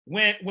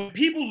when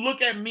people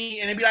look at me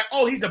and they be like,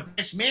 oh, he's a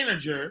branch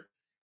manager,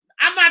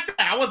 I'm not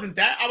that. I wasn't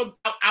that. I was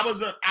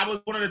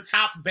one of the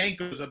top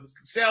bankers, a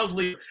sales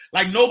leader.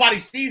 Like, nobody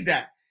sees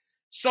that.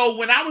 So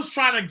when I was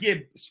trying to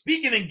get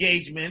speaking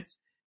engagements,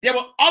 there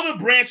were other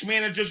branch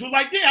managers who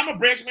like, yeah, I'm a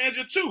branch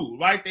manager too,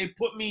 right? They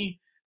put me,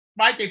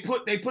 right?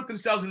 They put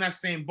themselves in that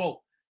same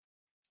boat.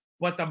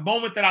 But the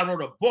moment that I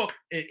wrote a book,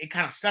 it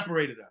kind of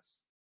separated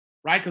us,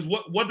 right? Because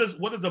what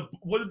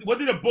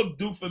did a book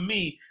do for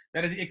me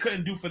that it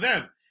couldn't do for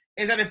them?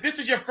 Is that if this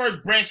is your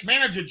first branch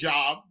manager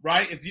job,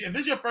 right? If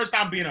this is your first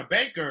time being a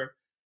banker,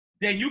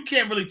 then you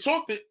can't really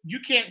talk you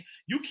can't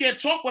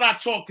talk what I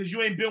talk because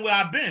you ain't been where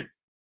I've been.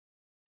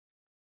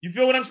 You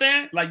feel what I'm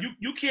saying? Like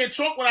you can't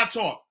talk what I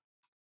talk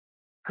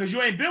because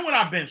you ain't been where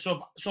I've been.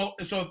 So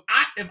if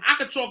I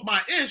could talk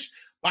my ish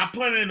by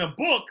putting it in a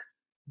book,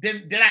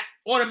 then that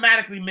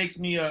automatically makes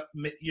me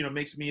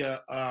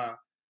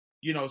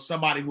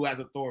somebody who has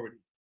authority.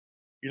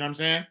 You know what I'm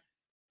saying?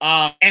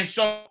 And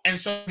so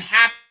you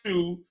have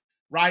to,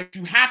 right?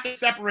 You have to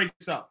separate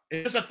yourself.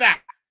 It's a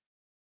fact.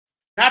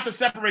 You have to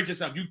separate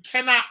yourself. You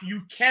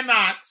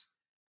cannot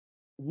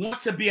want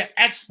to be an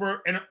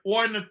expert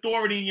or an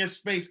authority in your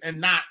space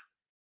and not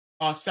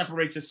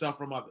separate yourself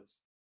from others.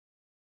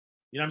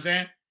 You know what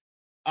I'm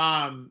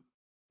saying?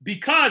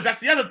 Because that's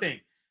the other thing.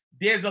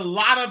 There's a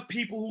lot of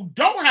people who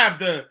don't have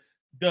the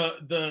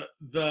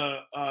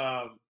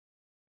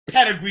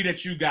pedigree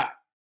that you got,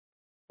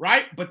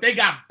 right? But they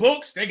got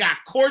books, they got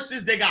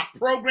courses, they got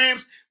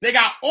programs, they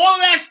got all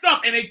that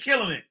stuff, and they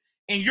killing it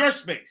in your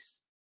space.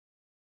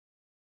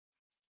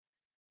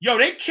 Yo,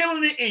 they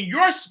killing it in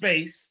your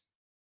space,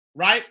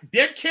 right?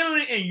 They're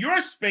killing it in your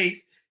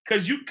space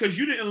because you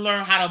didn't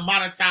learn how to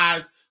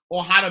monetize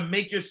or how to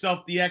make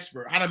yourself the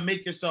expert, how to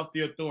make yourself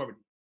the authority,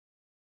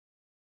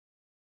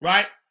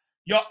 right?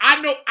 Yo, I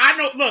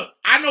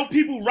know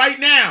people right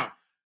now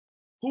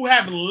who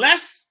have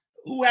less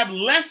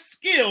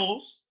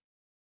skills,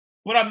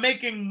 but are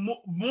making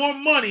more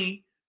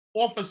money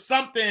off of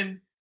something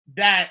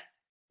that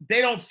they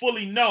don't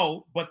fully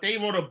know, but they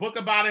wrote a book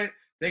about it,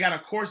 they got a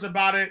course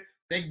about it,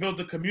 they built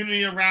a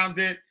community around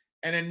it,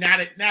 and then now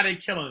they're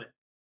killing it.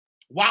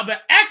 While the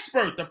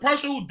expert, the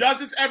person who does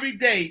this every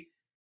day,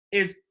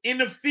 is in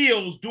the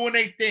fields doing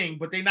their thing,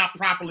 but they're not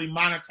properly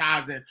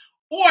monetizing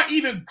or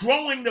even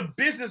growing the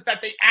business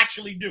that they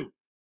actually do.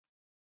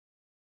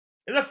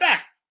 It's a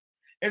fact.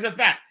 It's a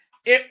fact.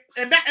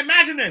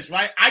 Imagine this,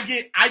 right? I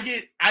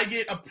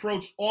get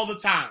approached all the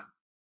time.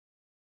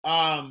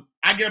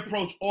 I get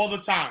approached all the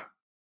time,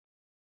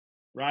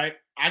 right?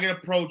 I get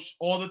approached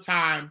all the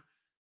time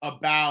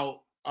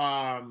about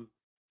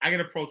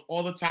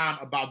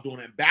doing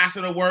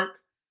ambassador work.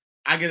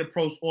 I get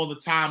approached all the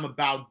time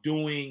about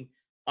doing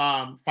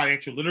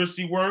financial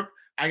literacy work.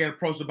 I get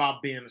approached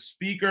about being a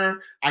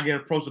speaker. I get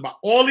approached about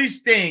all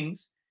these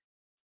things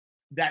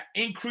that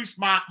increase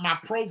my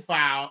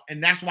profile,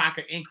 and that's why I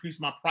can increase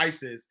my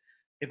prices.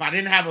 If I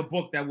didn't have a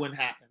book, that wouldn't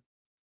happen.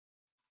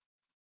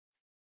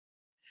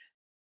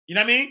 You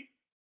know what I mean?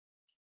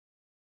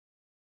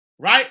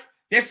 Right?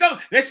 There's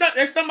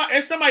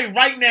somebody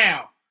right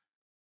now,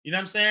 you know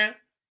what I'm saying,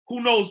 who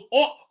knows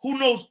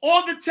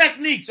all the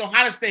techniques on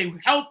how to stay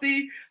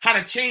healthy, how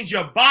to change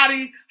your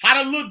body,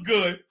 how to look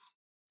good.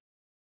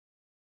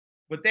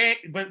 But they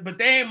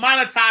ain't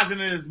monetizing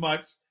it as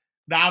much.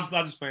 Nah,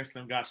 I'm just playing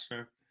Slim God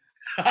Shrimp.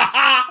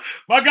 My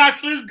guy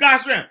Slim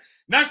God Shrimp.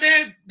 Know what I'm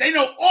saying? They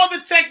know all the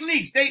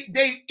techniques.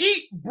 They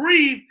eat,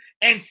 breathe,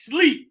 and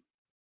sleep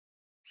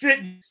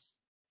fitness.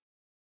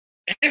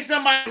 And it's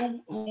somebody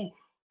who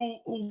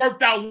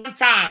worked out one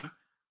time,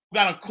 who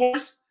got a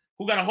course,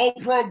 who got a whole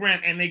program,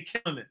 and they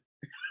killing it.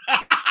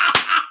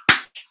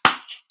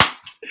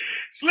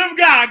 Slim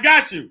guy, I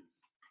got you.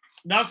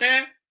 Know what I'm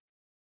saying?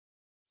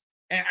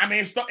 And I mean,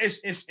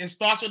 it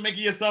starts with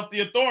making yourself the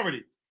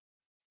authority.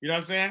 You know what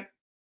I'm saying?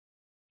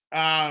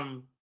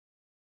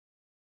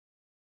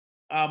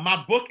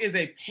 My book is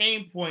a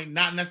pain point,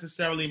 not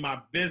necessarily my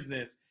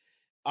business.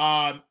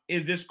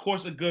 Is this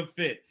course a good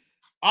fit?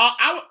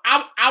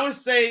 I would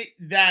say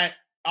that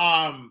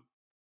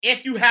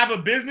if you have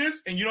a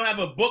business and you don't have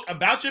a book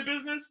about your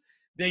business,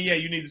 then yeah,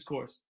 you need this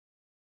course.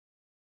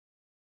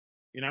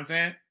 You know what I'm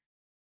saying?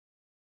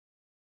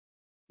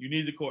 You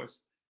need the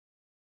course.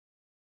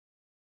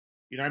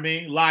 You know what I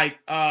mean? Like,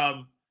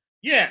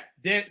 yeah,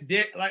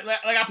 like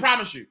I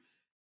promise you.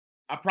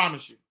 I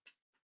promise you.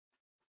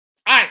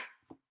 All right,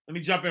 let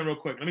me jump in real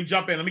quick. Let me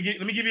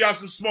give y'all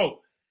some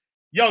smoke.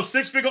 Yo,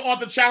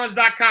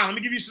 sixfigureauthorchallenge.com. Let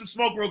me give you some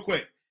smoke real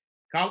quick.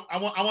 I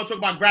want to talk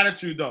about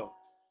gratitude though.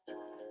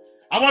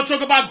 I want to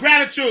talk about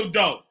gratitude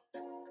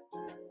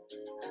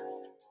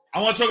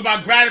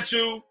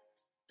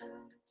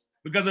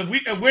because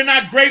if we're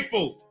not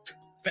grateful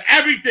for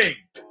everything,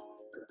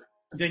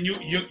 then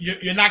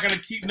you're not gonna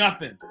keep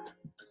nothing.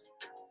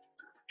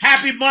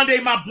 Happy Monday,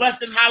 my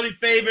blessed and highly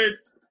favored.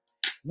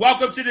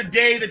 Welcome to the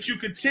day that you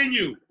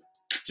continue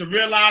to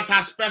realize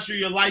how special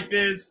your life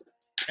is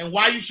and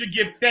why you should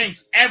give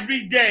thanks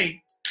every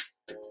day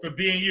for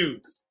being you.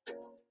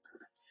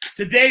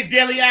 Today's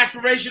daily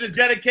aspiration is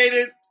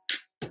dedicated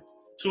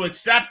to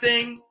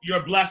accepting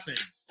your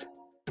blessings.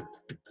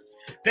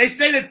 They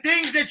say the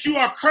things that you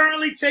are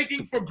currently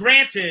taking for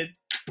granted,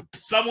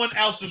 someone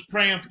else is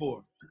praying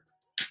for.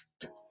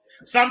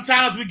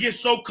 Sometimes we get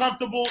so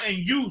comfortable and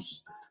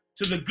used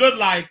to the good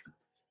life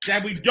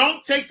that we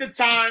don't take the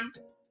time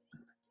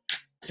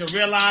to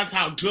realize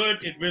how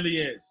good it really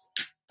is.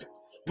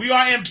 We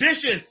are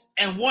ambitious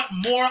and want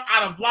more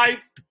out of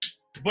life,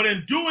 But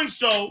in doing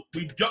so,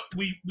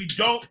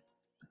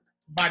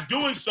 by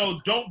doing so,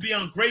 don't be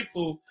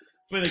ungrateful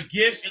for the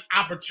gifts and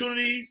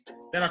opportunities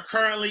that are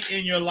currently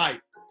in your life.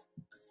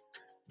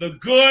 The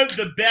good,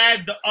 the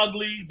bad, the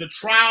ugly, the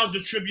trials, the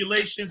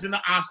tribulations, and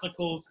the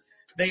obstacles,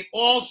 they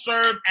all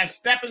serve as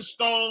stepping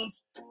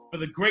stones for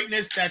the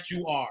greatness that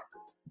you are.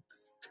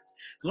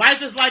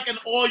 Life is like an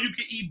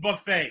all-you-can-eat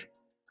buffet.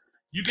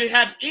 You can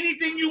have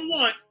anything you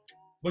want,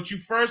 but you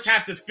first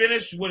have to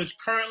finish what is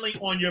currently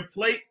on your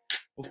plate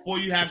before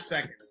you have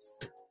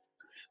seconds.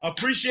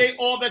 Appreciate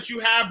all that you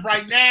have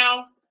right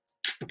now,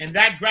 and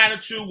that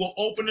gratitude will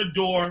open the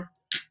door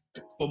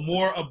for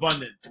more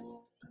abundance.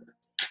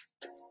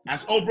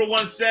 As Oprah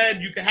once said,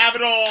 you can have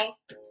it all,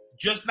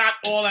 just not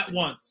all at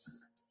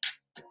once.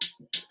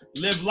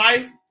 Live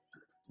life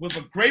with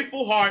a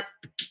grateful heart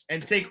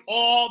and take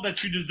all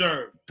that you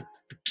deserve.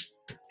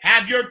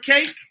 Have your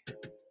cake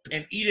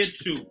and eat it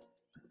too.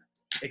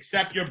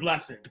 Accept your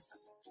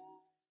blessings.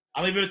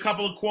 I'll leave it a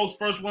couple of quotes.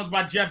 First one's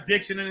by Jeff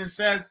Dixon, and it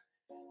says,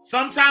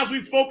 sometimes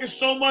we focus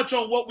so much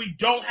on what we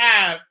don't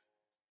have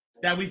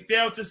that we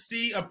fail to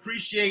see,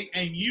 appreciate,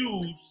 and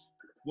use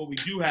what we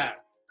do have.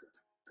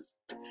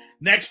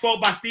 Next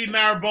quote by Steve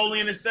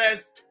Maraboli, and it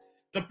says,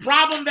 the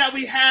problem that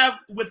we have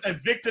with a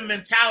victim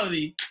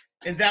mentality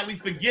is that we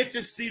forget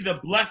to see the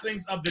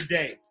blessings of the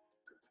day.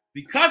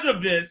 Because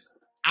of this,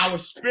 our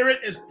spirit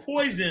is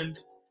poisoned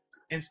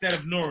instead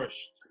of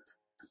nourished.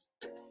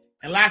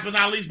 And last but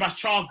not least, by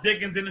Charles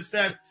Dickens, and it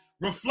says,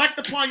 reflect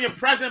upon your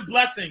present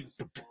blessings,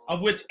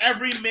 of which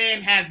every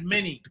man has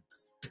many,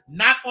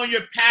 not on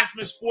your past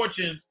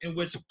misfortunes, in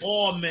which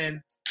all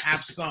men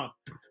have some.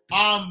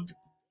 I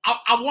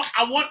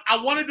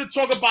wanted to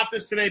talk about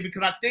this today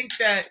because I think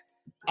that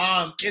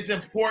it's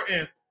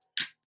important.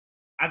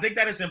 I think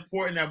that it's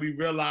important that we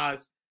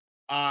realize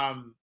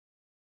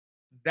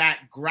that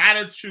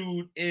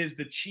gratitude is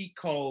the cheat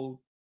code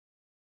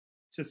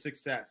to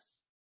success.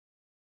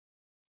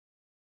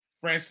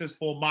 Francis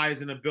Ford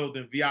Myers in the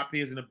building. VIP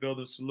is in the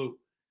building. Salute.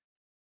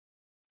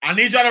 I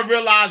need y'all to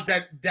realize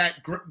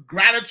that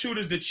gratitude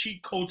is the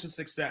cheat code to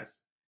success.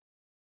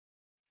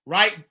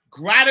 Right?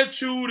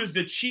 Gratitude is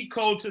the cheat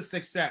code to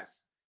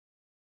success.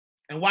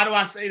 And why do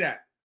I say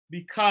that?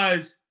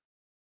 Because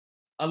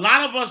a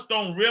lot of us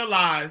don't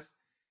realize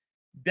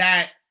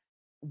that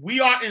we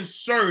are in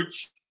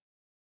search.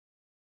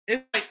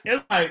 It's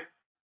like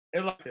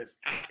this.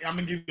 I'm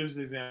gonna give you this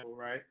example,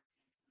 right?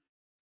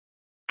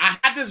 I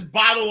have this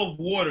bottle of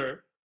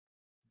water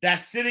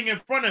that's sitting in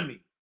front of me,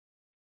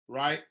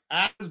 right?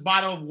 I have this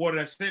bottle of water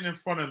that's sitting in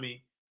front of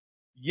me,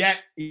 yet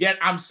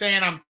I'm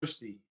saying I'm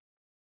thirsty,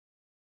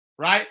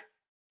 right?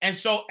 And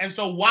so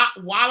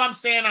while I'm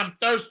saying I'm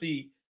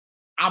thirsty,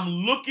 I'm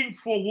looking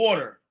for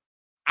water.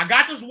 I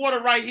got this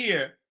water right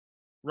here,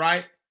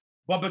 right?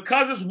 But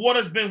because this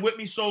water's been with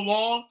me so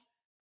long,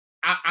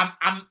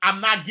 I'm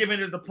not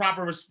giving it the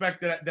proper respect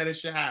that it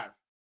should have.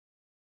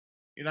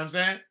 You know what I'm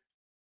saying?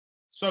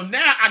 So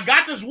now I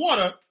got this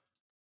water,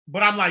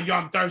 but I'm like, yo,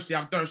 I'm thirsty.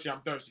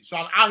 So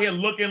I'm out here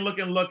looking,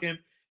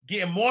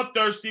 getting more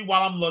thirsty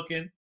while I'm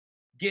looking,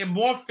 getting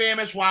more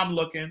famished while I'm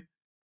looking.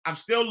 I'm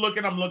still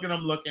looking, I'm looking.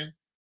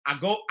 I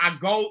go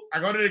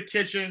to the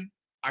kitchen.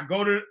 I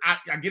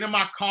get in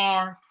my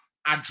car.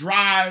 I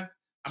drive.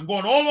 I'm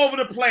going all over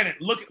the planet,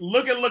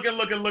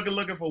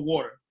 looking for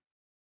water.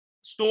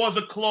 Stores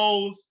are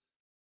closed.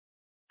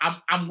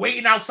 I'm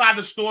waiting outside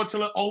the store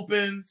till it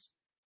opens.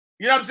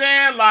 You know what I'm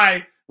saying?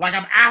 Like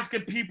I'm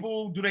asking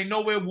people, do they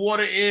know where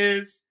water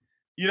is?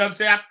 You know what I'm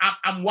saying?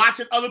 I'm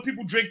watching other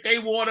people drink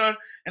their water,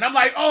 and I'm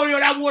like, oh, yo,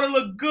 that water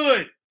look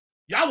good.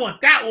 Y'all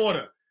want that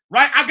water,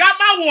 right? I got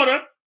my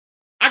water.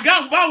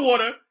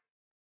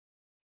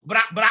 But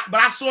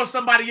I saw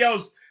somebody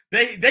else.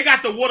 They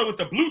got the water with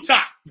the blue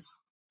top.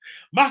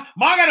 Mine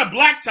got a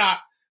black top,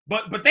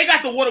 but they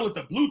got the water with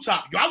the blue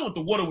top. Yo, I want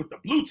the water with the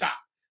blue top.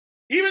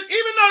 Even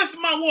though this is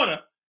my water,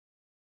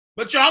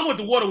 but yo, I want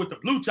the water with the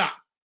blue top.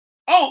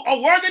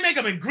 Oh, where they make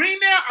them in green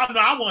now?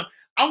 I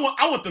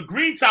want the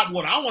green top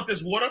water. I want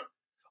this water.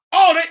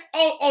 What?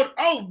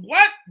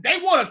 They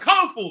water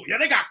colorful. Yeah,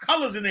 they got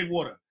colors in their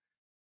water,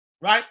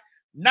 right?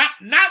 Not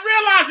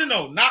realizing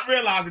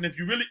if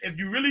you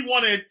really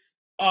wanted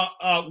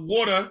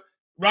water,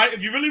 right?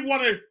 If you really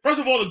wanted, first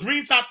of all, the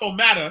green top don't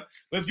matter.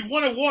 But if you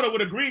wanted water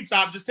with a green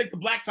top, just take the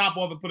black top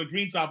off and put a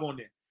green top on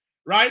there,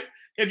 right?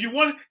 If you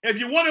wanted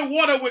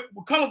water with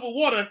colorful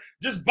water,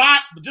 just buy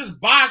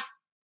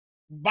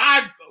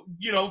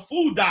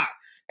food dye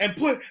and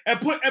put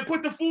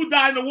the food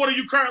dye in the water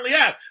you currently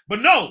have.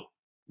 But no,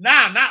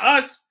 not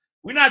us.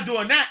 We're not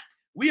doing that.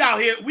 We out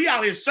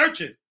here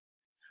searching.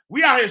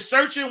 We out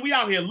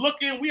here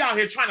looking. We out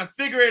here trying to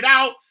figure it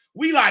out.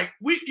 We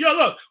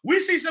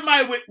see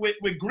somebody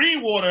with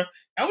green water,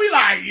 and we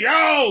like,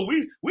 yo,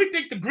 we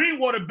think the green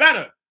water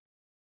better.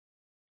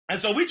 And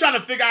so we trying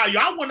to figure out,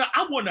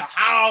 I wonder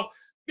how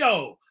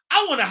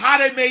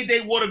they made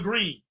their water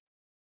green.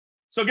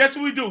 So guess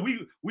what we do?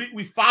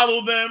 We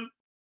follow them,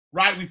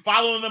 right? We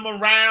following them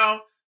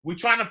around. We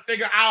trying to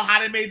figure out how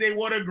they made their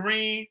water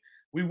green.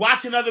 We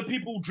watching other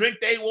people drink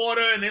their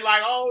water, and they're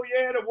like, "Oh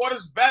yeah, the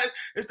water's best.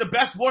 It's the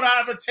best water I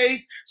ever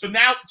taste." So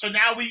now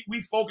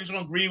we focus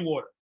on green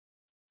water.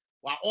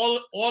 While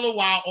all the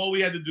while, all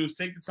we had to do is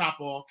take the top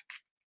off,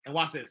 and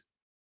watch this.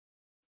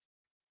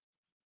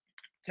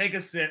 Take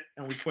a sip,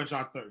 and we quench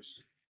our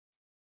thirst.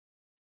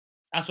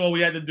 That's all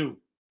we had to do.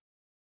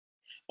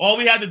 All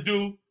we had to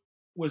do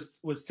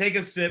was take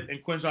a sip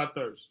and quench our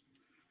thirst.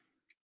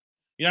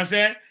 You know what I'm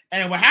saying?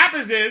 And what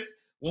happens is,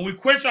 when we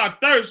quench our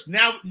thirst,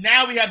 now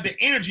we have the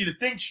energy to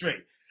think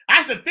straight.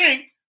 That's the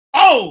thing.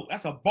 Oh,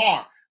 that's a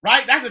bar,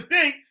 right? That's the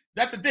thing.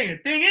 That's the thing. The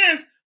thing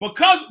is,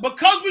 because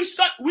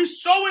we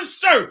so in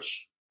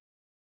search,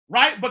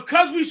 right?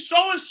 Because we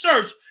so in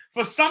search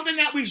for something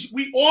that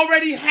we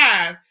already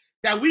have,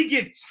 that we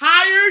get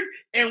tired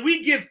and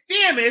we get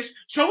famished,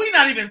 so we're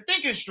not even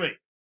thinking straight.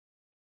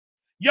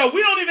 Yo,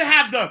 we don't even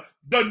have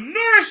the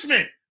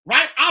nourishment,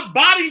 right? Our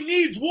body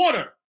needs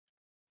water,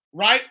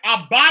 right?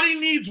 Our body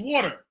needs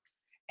water.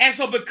 And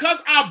so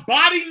because our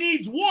body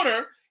needs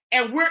water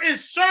and we're in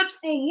search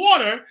for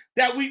water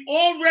that we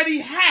already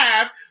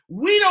have,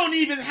 we don't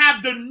even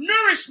have the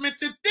nourishment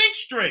to think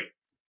straight.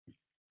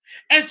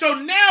 And so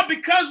now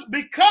because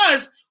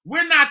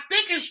we're not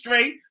thinking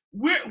straight,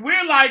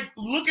 we're like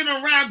looking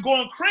around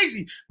going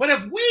crazy. But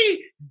if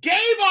we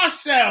gave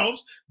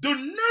ourselves the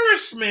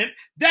nourishment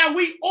that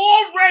we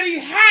already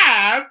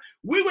have,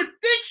 we would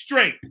think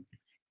straight.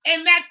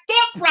 And that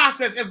thought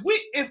process,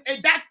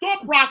 if that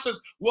thought process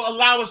will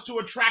allow us to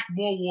attract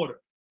more water,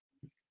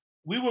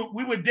 we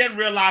would then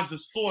realize the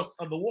source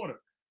of the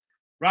water,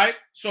 right?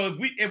 So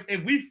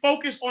if we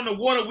focus on the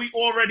water we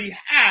already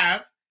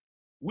have,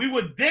 we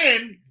would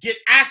then get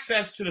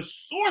access to the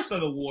source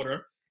of the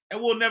water, and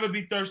we'll never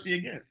be thirsty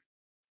again.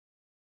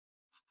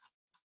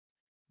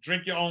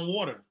 Drink your own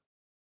water,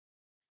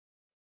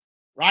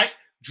 right?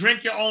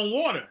 Drink your own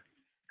water,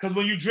 because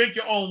when you drink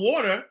your own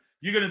water,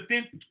 you're going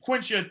to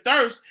quench your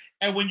thirst.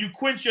 And when you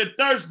quench your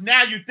thirst,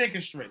 now you're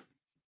thinking straight,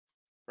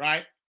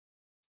 right?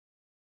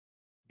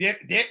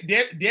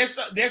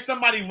 There's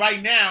somebody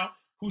right now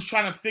who's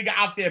trying to figure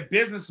out their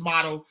business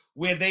model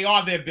where they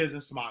are their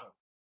business model,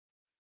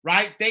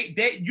 right?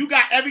 You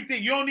got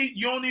everything. You don't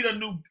need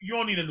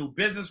a new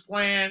business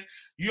plan.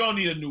 You don't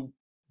need a new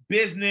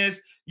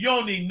business. You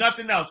don't need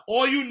nothing else.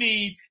 All you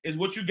need is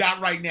what you got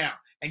right now.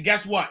 And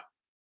guess what,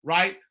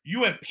 right?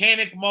 You in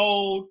panic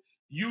mode.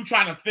 You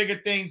trying to figure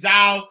things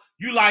out.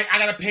 You like, I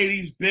got to pay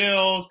these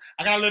bills.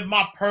 I got to live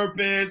my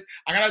purpose.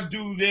 I got to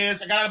do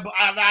this. I got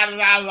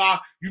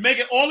to, You're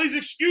making all these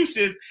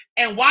excuses.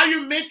 And while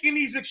you're making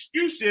these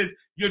excuses,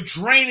 you're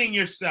draining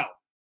yourself,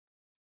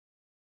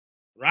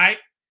 right?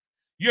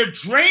 You're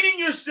draining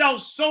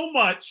yourself so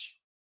much,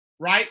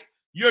 right?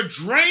 You're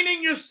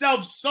draining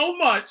yourself so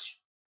much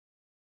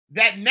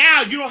that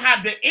now you don't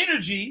have the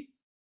energy.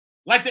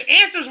 Like, the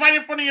answer's right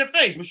in front of your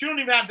face, but you don't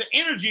even have the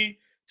energy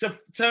to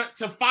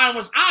find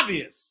what's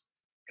obvious,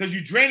 because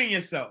you're draining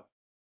yourself.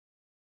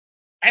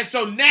 And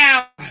so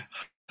now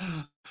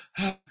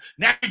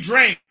you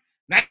drain.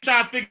 Now you're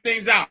trying to figure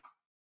things out.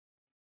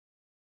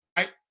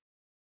 Right?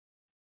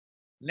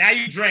 Now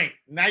you drain.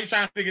 Now you're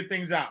trying to figure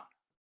things out.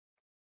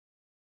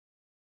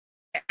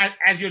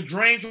 As you're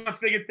drained trying to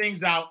figure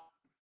things out,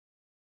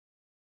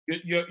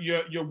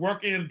 you're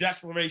working in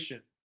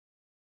desperation.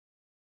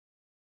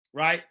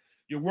 Right?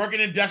 You're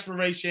working in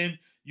desperation.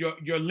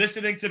 You're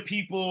listening to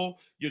people.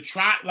 You're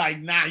trying,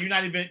 like, nah, you're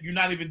not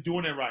even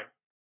doing it right.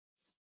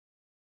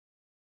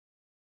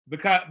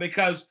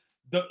 Because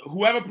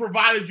whoever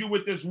provided you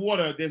with this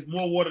water, there's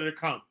more water to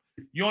come.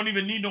 You don't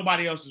even need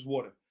nobody else's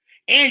water.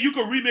 And you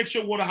can remix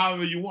your water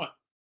however you want.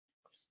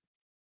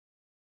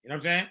 You know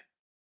what I'm saying?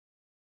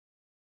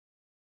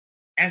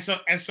 And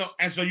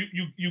so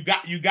you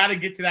got to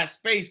get to that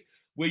space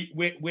where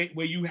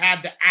you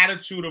have the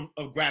attitude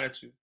of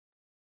gratitude.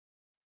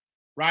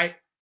 Right?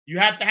 You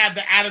have to have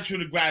the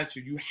attitude of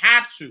gratitude. You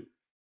have to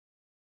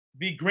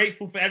be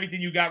grateful for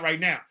everything you got right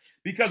now.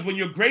 Because when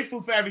you're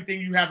grateful for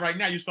everything you have right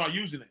now, you start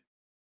using it.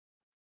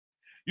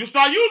 You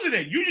start using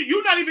it.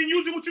 You're not even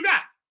using what you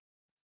got.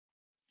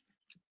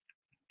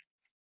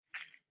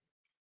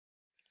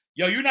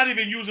 Yo, you're not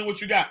even using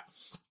what you got.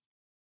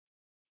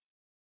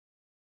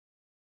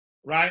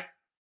 Right?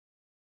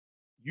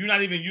 You're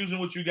not even using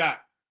what you got.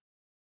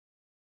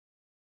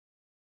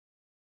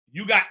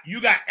 You got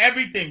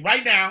everything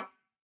right now.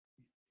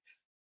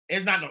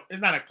 It's not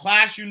a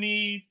class you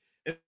need.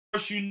 It's a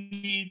course you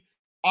need.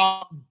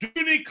 Do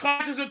you need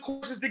classes and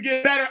courses to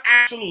get better?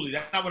 Absolutely.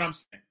 That's not what I'm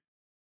saying.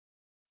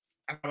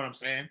 That's not what I'm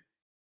saying.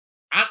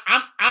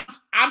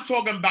 I'm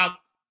talking about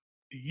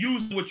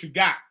using what you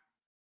got.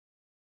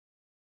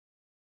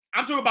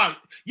 I'm talking about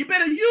you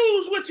better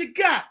use what you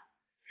got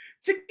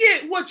to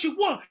get what you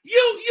want.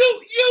 You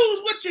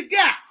use what you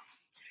got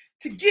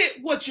to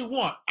get what you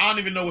want. I don't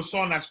even know what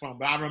song that's from,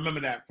 but I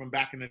remember that from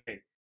back in the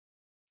day.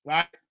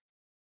 Right?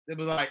 It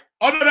was like,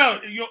 oh no,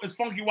 it's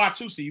Funky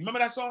Watusi. You remember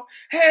that song?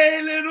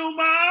 Hey, little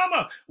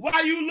mama,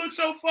 why you look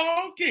so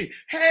funky?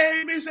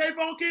 Hey, me say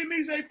Funky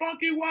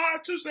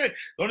Watusi.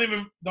 Don't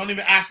even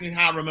ask me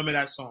how I remember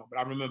that song, but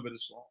I remember the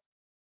song.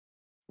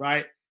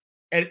 right?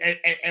 And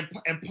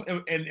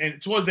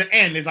towards the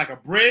end, there's like a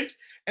bridge,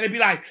 and it'd be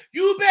like,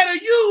 you better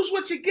use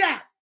what you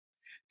got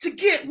to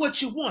get what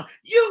you want.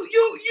 You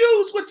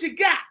use what you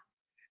got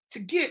to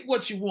get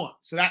what you want.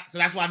 So that's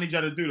what I need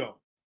y'all to do, though.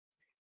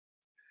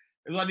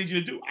 That's what I need you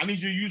to do. I need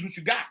you to use what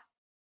you got.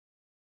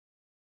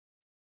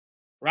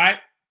 Right?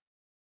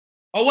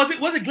 Oh, was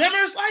it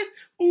Glamorous Life?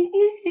 Ooh,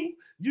 ooh,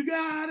 you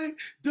got it.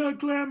 The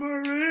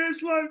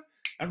Glamorous Life.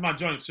 That's my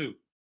joint, too.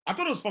 I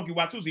thought it was Funky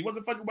Watusi. Was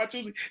it Funky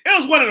Watusi? It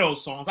was one of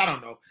those songs. I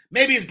don't know.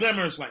 Maybe it's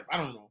Glamorous Life. I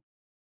don't know.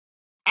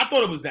 I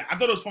thought it was that. I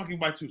thought it was Funky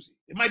Watusi.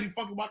 It might be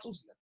Funky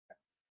Watusi.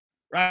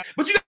 Right?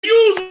 But you got to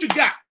use what you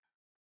got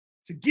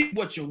to get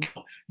what you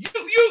want. You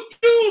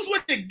use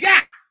what you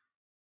got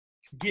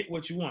to get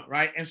what you want,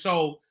 right? And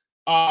so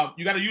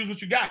you got to use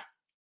what you got.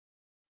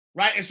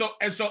 Right? And so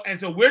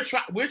we're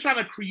trying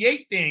to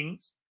create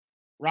things,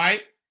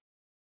 right?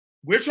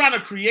 We're trying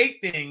to create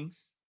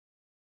things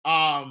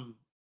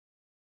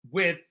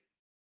with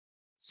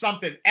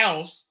something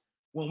else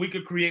when we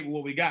could create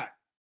what we got.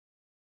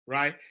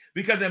 Right?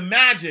 Because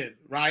imagine,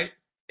 right?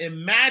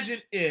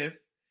 Imagine if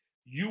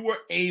you were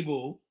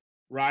able,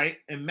 right?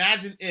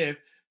 Imagine if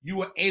you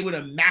were able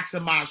to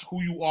maximize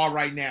who you are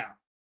right now.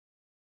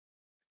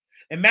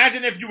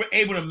 Imagine if you were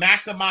able to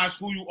maximize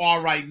who you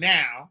are right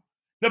now.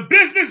 The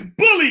business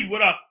bully,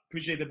 what up?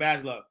 Appreciate the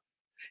badge, love.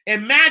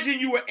 Imagine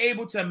you were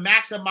able to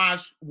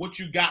maximize what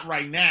you got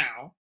right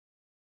now,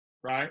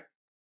 right?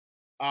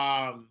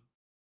 And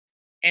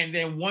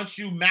then once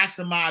you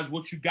maximize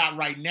what you got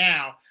right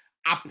now,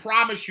 I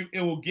promise you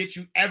it will get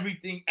you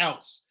everything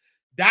else.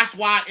 That's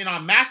why in our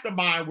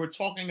mastermind, we're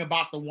talking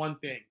about the one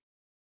thing.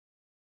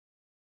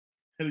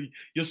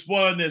 You're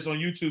spoiling this on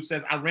YouTube.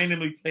 Says I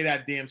randomly play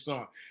that damn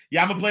song.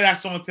 Yeah, I'm gonna play that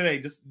song today.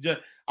 Just I'm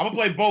gonna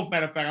play both.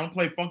 Matter of fact, I'm gonna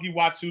play Funky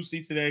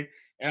Watusi today,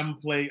 and I'm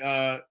gonna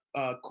play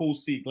Cool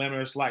C,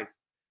 Glamorous Life.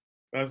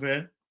 You know what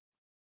I'm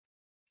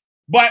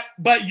saying?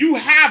 But you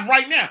have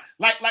right now,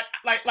 like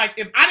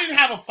if I didn't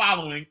have a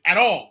following at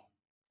all,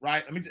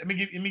 right? Let me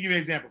give you an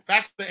example.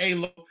 Fast out to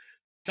A-Lo,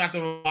 shout out to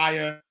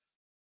Raya,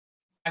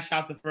 fast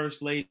out the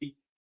First Lady.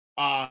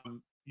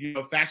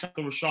 Fast out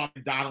to Rashawn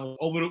McDonald,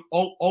 over to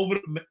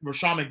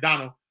Rashawn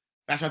McDonald,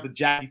 fast out to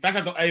Jackie, fast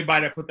out to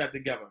everybody that put that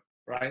together,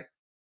 right?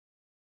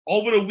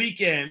 Over the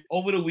weekend,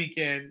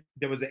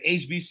 there was an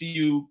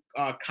HBCU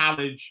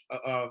college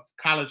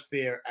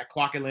fair at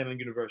Clark Atlanta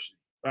University,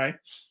 right?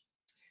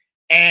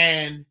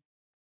 And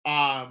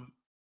I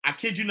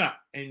kid you not,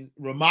 and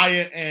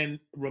Ramaya and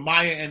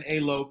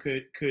A-Lo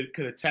could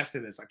attest to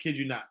this. I kid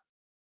you not.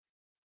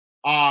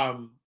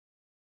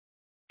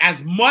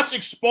 As much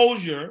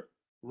exposure,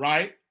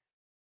 right?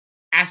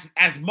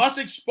 As much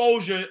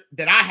exposure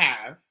that I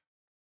have,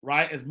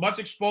 right? As much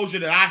exposure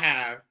that I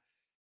have,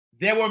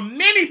 there were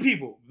many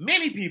people,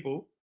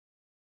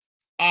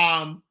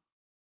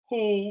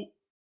 who,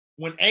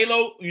 when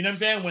A-Lo, you know what I'm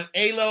saying? When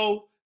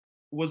A-Lo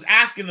was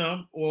asking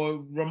them, or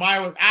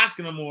Ramaya was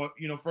asking them, or,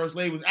 First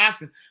Lady was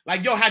asking,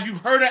 like, yo, have you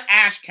heard of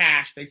Ash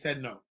Cash? They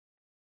said no,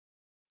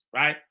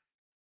 right?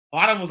 A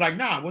lot of them was like,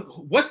 nah,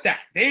 what's that?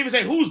 They didn't even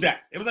say, who's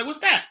that? It was like, what's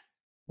that?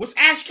 What's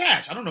Ash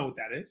Cash? I don't know what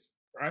that is,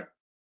 right?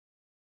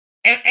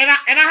 And I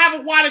have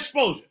a wide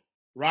exposure,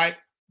 right?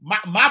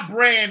 My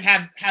brand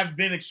have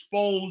been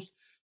exposed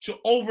to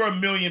over 1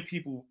 million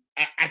people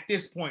at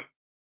this point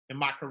in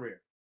my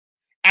career.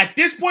 At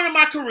this point in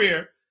my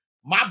career,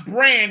 my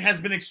brand has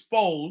been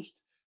exposed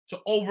to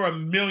over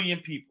 1 million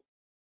people,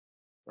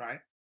 right?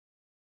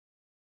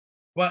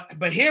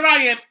 But here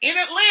I am in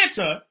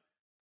Atlanta,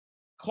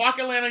 Clark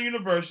Atlanta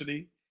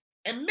University,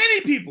 and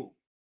many people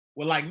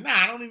were like, nah,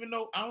 I don't even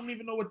know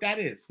what that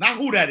is. Not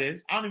who that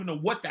is. I don't even know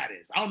what that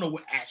is. I don't know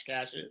what Ash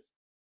Cash is.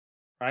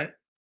 Right?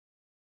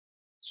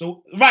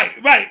 So,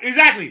 right,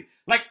 exactly.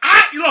 Like,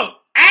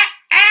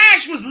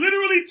 Ash was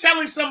literally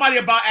telling somebody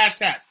about Ash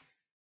Cash.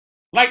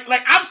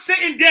 Like I'm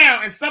sitting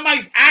down and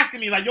somebody's asking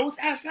me, like, yo, what's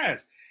Ash Cash?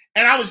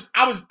 And I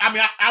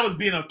was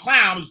being a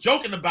clown. I was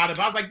joking about it,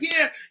 but I was like,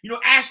 yeah,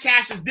 Ash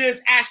Cash is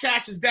this, Ash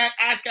Cash is that,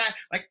 Ash Cash.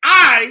 Like,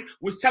 I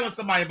was telling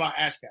somebody about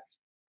Ash Cash.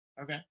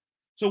 Okay?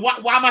 So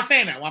why am I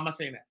saying that? Why am I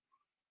saying that?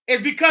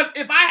 It's because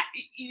if I,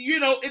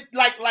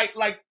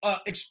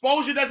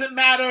 exposure doesn't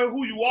matter,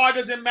 who you are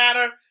doesn't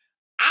matter.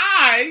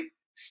 I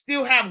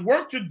still have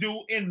work to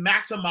do in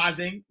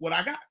maximizing what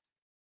I got.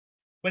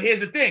 But here's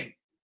the thing.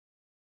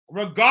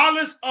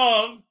 Regardless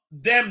of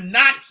them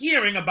not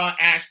hearing about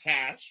Ash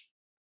Cash,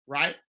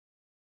 right?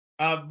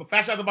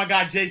 Fast out to my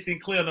guy Jason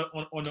Clear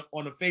on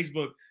the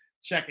Facebook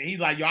checking. He's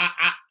like, yo,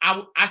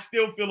 I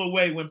still feel a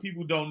way when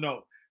people don't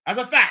know. That's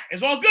a fact.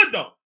 It's all good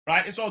though,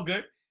 right? It's all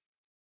good.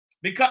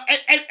 Because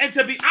and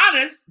to be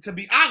honest,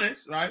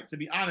 right? To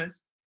be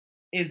honest,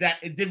 is that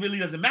it really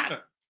doesn't matter,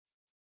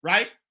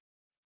 right?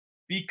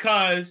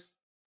 Because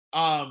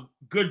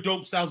good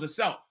dope sells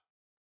itself,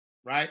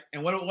 right?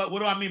 And what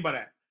do I mean by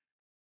that?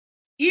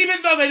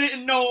 Even though they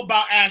didn't know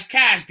about Ash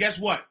Cash, guess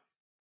what?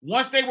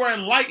 Once they were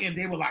enlightened,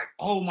 they were like,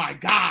 oh my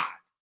God,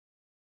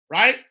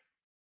 right?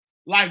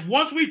 Like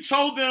once we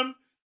told them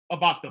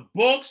about the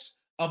books,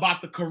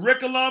 about the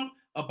curriculum,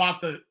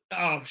 about the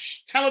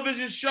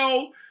television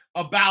show,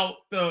 about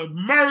the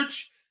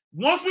merch.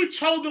 Once we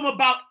told them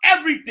about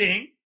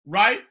everything,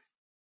 right?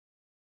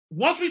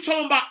 Once we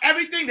told them about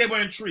everything, they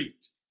were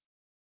intrigued,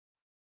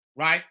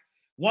 right?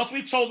 Once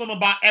we told them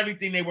about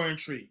everything, they were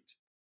intrigued.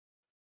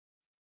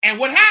 And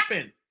what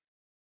happened?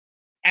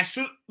 As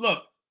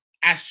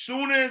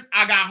soon as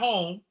I got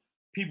home,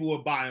 people were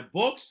buying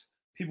books,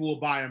 people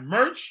were buying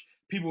merch,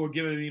 people were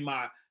giving me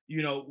my,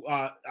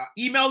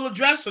 email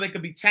address so they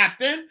could be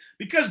tapped in,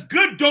 because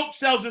good dope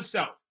sells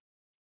itself,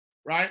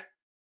 right?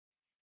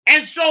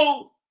 And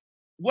so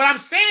what I'm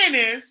saying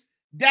is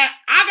that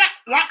I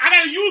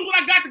got to use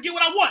what I got to get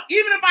what I want.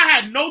 Even if I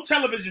had no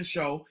television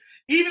show,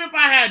 even if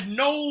I had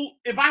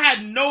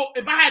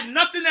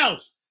nothing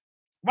else,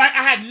 right?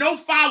 I had no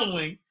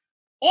following.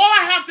 All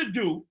I have to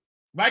do,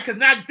 right? Because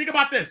now think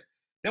about this.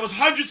 There was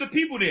hundreds of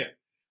people there.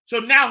 So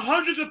now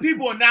hundreds of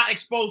people are now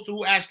exposed to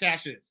who Ash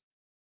Cash is.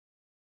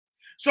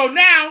 So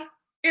now,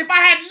 if I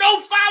had no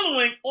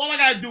following, all I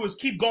got to do is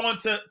keep going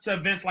to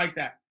events like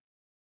that.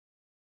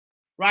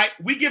 Right?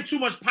 We give too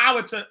much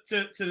power to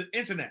the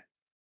internet.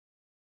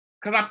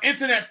 Because I'm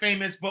internet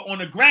famous, but on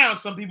the ground,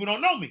 some people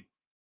don't know me.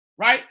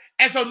 Right?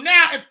 And so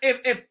now,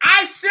 if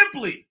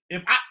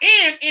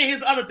here's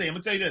the other thing, I'm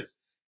going to tell you this.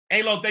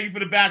 Hey, Lo, thank you for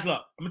the badge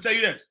luck. I'm going to tell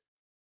you this.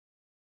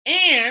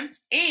 And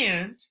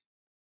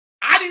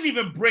I didn't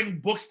even bring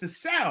books to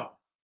sell.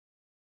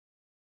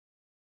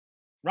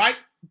 Right?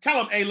 Tell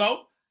them,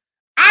 Alo.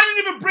 I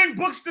didn't even bring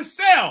books to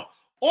sell.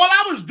 All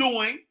I was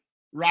doing,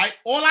 right?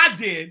 All I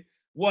did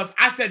was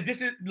I said,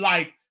 this is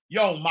like,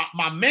 yo,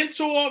 my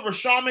mentor,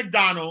 Rashawn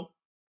McDonald,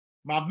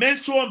 my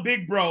mentor and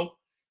big bro,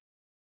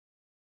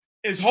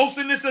 is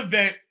hosting this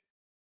event.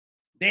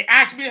 They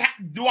asked me,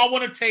 do I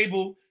want a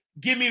table?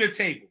 Give me the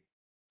table.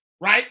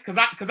 Right? Because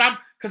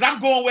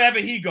I'm going wherever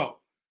he go.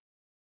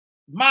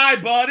 My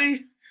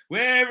buddy,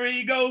 wherever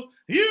he go,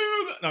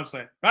 you go. No, I'm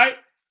saying, right?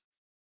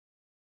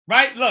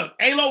 Right? Look,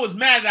 Alo was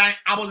mad that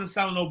I wasn't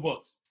selling no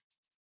books.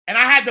 And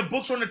I had the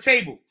books on the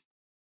table.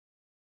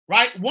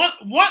 Right? One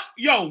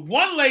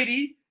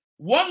lady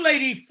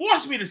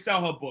forced me to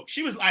sell her book.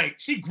 She was like,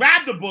 she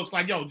grabbed the books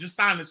like, yo, just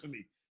sign this for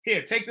me.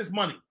 Here, take this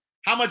money.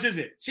 How much is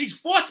it? She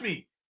forced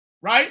me,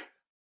 right?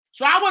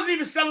 So I wasn't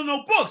even selling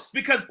no books,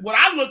 because when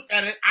I looked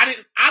at it,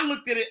 I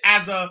looked at it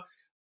as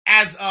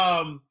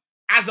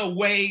a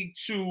way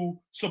to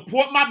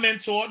support my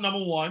mentor,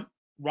 number one,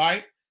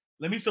 right?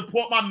 Let me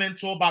support my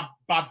mentor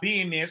by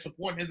being there,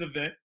 supporting his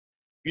event.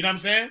 You know what I'm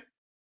saying?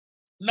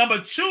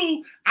 Number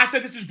two, I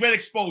said this is great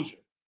exposure,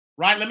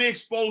 right? Let me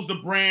expose the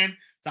brand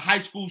to high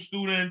school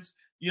students,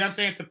 you know what I'm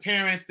saying, to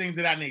parents, things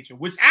of that nature,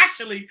 which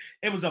actually,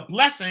 it was a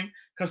blessing,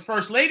 because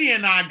First Lady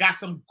and I got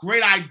some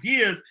great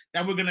ideas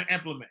that we're going to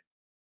implement.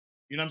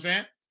 You know what I'm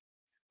saying?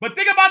 But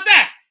think about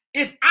that.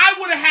 If I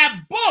would have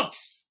had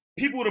books,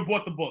 people would have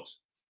bought the books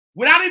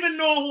without even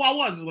knowing who I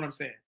was, is what I'm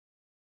saying.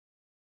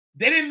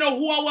 They didn't know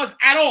who I was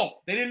at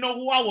all. They didn't know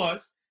who I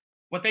was,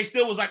 but they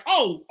still was like,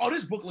 oh,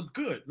 this book looked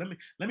good. Let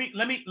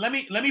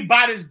me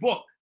buy this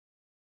book.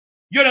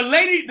 Yo, the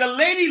lady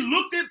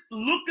looked at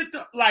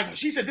the, like,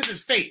 she said, this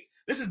is fate.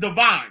 This is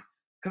divine.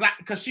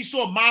 Because she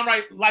saw Mind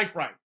Right, Life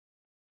Right.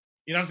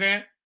 You know what I'm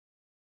saying?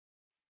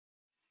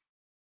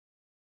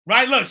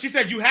 Right? Look, she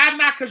said, you have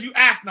not because you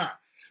asked not.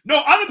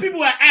 No, other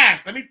people had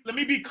asked. Let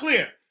me be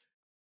clear.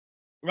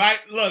 Right?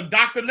 Look,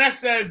 Dr. Ness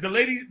says the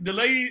lady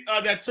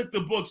that took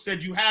the book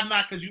said you have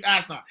not because you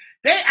asked not.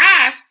 They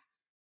asked,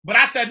 but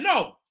I said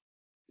no.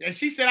 And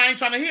she said, I ain't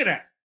trying to hear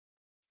that.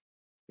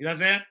 You know what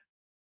I'm saying?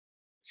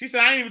 She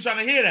said, I ain't even trying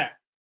to hear that.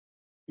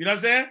 You know what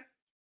I'm saying?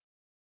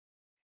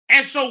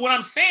 And so what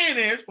I'm saying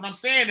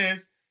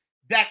is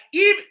that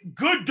even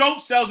good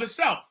dope sells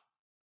itself,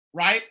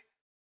 right?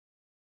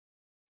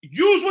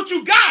 Use what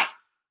you got,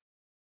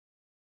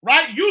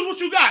 right? Use what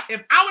you got.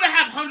 If I would have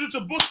had hundreds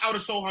of books, I would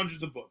have sold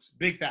hundreds of books.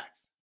 Big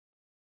facts.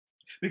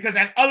 Because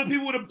as other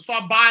people would have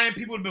started buying,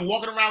 people would have been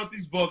walking around with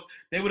these books,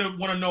 they would have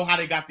want to know how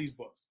they got these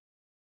books.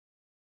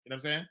 You know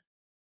what I'm saying?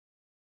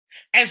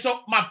 And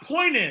so my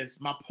point is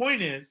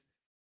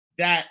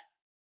that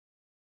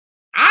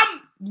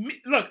I'm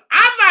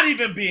not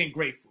even being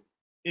grateful,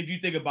 if you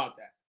think about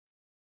that,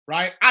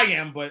 right? I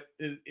am, but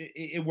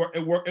it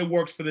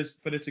works for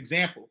this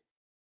example,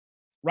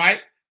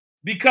 right?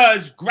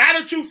 Because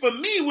gratitude for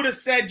me would have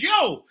said,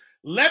 yo,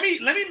 let me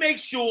make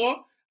sure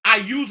I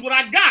use what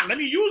I got. Let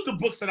me use the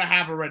books that I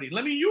have already.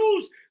 Let me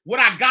use what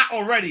I got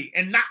already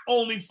and not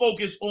only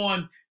focus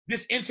on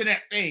this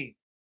internet fame.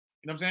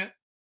 You know what I'm saying?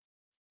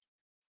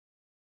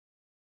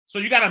 So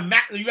you gotta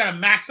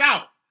max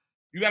out.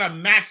 You gotta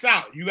max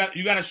out. You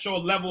gotta show a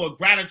level of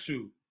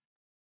gratitude.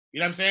 You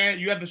know what I'm saying?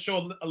 You have to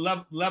show a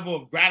level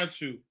of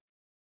gratitude.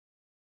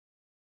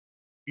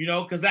 You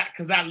know, because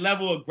that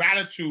level of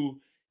gratitude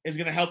is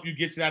gonna help you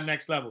get to that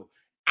next level.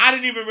 I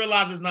didn't even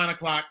realize it's 9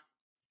 o'clock.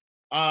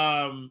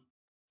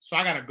 So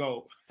I gotta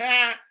go.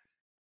 But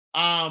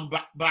I'm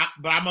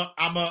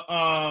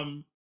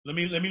a let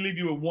me leave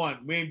you with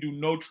one. We ain't do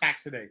no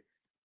tracks today.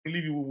 Let me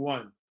leave you with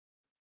one.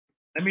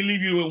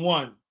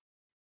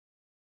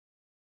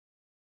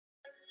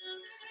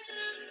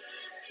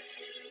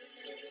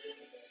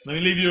 Let me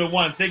leave you at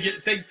one. Take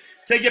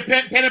your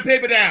pen and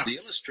paper down. The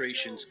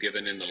illustrations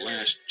given in the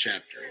last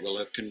chapter will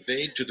have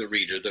conveyed to the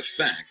reader the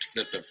fact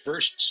that the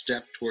first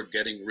step toward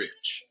getting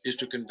rich is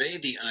to convey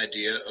the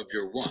idea of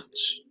your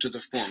wants to the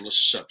formless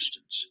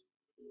substance.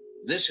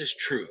 This is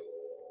true,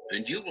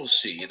 and you will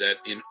see that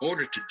in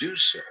order to do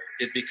so,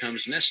 it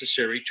becomes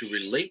necessary to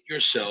relate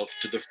yourself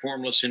to the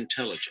formless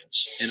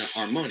intelligence in a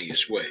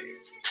harmonious way.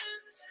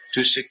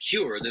 To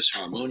secure this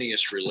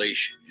harmonious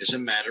relation is a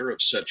matter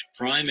of such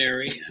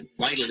primary and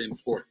vital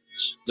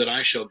importance that I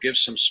shall give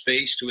some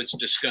space to its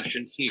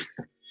discussion here,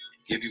 and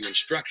give you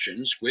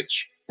instructions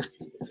which, if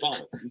you will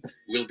follow them,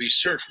 will be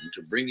certain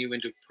to bring you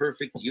into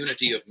perfect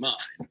unity of mind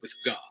with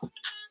God.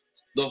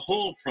 The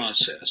whole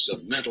process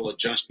of mental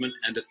adjustment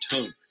and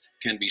atonement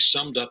can be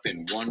summed up in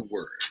one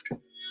word: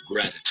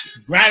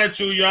 gratitude.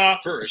 Gratitude, y'all.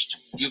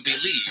 First, you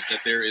believe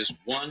that there is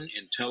one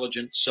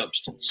intelligent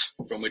substance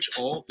from which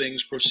all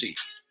things proceed.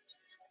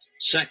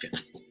 Second,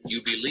 you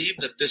believe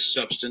that this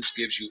substance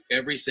gives you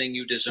everything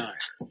you desire.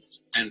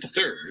 And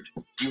third,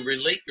 you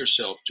relate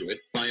yourself to it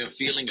by a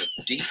feeling of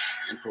deep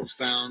and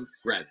profound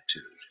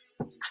gratitude.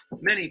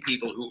 Many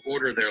people who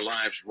order their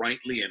lives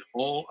rightly in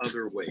all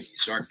other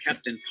ways are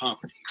kept in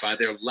poverty by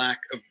their lack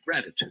of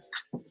gratitude.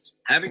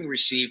 Having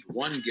received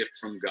one gift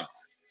from God,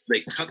 they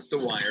cut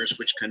the wires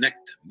which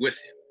connect them with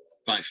Him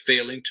by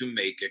failing to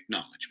make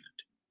acknowledgement.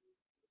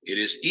 It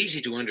is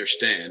easy to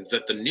understand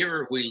that the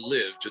nearer we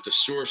live to the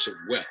source of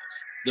wealth,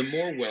 the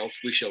more wealth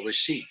we shall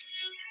receive.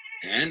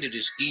 And it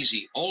is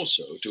easy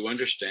also to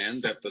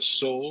understand that the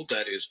soul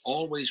that is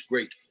always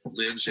grateful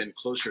lives in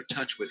closer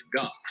touch with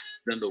God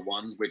than the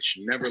one which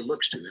never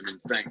looks to Him in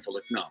thankful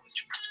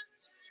acknowledgement.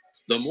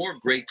 The more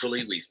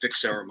gratefully we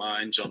fix our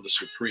minds on the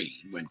Supreme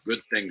when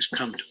good things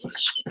come to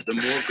us, the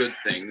more good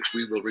things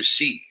we will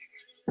receive,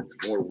 and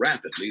the more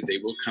rapidly they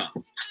will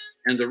come.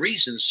 And the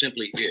reason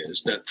simply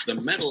is that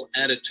the mental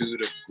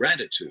attitude of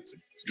gratitude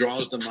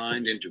draws the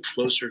mind into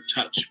closer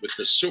touch with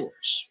the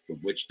source from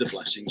which the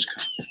blessings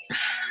come.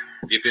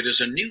 If it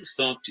is a new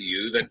thought to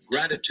you that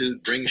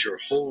gratitude brings your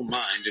whole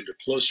mind into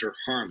closer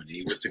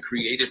harmony with the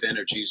creative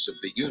energies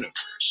of the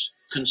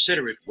universe,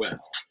 consider it well,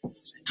 and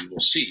you will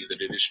see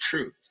that it is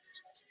true.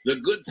 The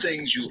good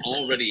things you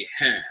already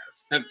have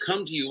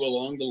come to you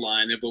along the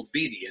line of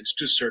obedience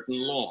to certain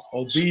laws.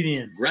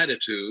 Obedience.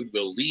 Gratitude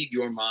will lead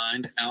your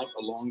mind out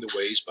along the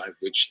ways by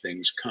which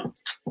things come,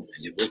 and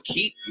it will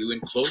keep you in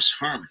close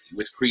harmony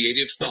with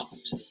creative thought,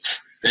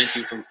 prevent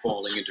you from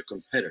falling into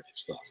competitive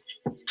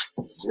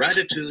thought.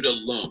 Gratitude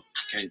alone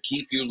can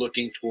keep you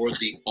looking toward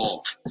the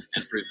all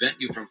and prevent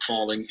you from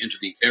falling into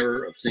the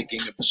error of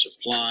thinking of the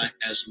supply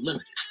as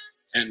limited,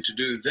 and to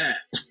do that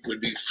would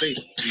be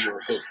fatal to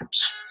your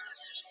hopes.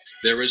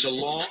 There is a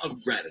law of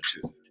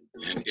gratitude,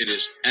 and it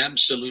is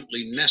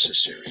absolutely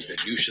necessary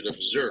that you should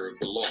observe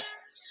the law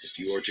if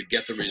you are to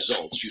get the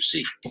results you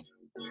seek.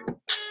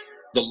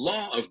 The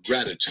law of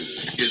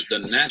gratitude is the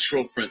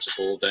natural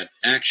principle that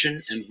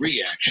action and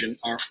reaction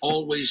are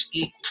always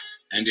equal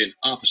and in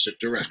opposite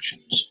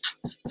directions.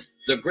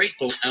 The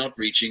grateful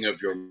outreaching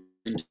of your mind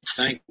in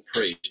thankful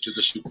praise to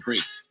the Supreme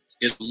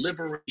is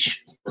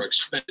liberation or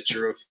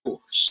expenditure of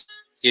force.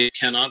 It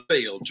cannot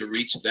fail to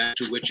reach that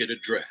to which it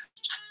addressed,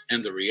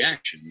 and the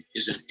reaction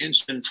is an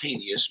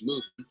instantaneous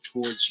movement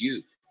towards you.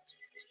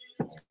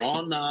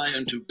 Draw nigh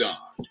unto God,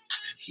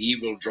 and He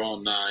will draw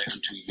nigh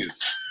unto you.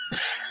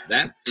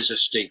 That is a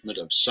statement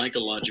of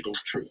psychological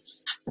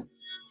truth.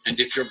 And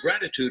if your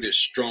gratitude is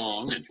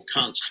strong and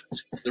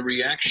constant, the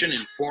reaction in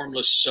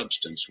formless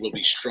substance will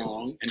be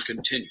strong and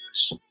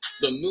continuous.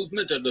 The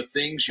movement of the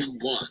things you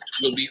want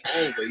will be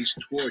always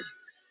toward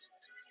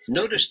you.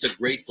 Notice the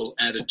grateful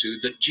attitude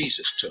that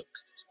Jesus took,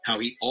 how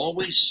He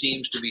always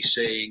seems to be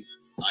saying,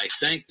 I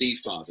thank Thee,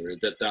 Father,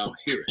 that Thou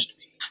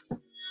hearest me.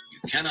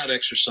 You cannot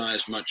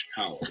exercise much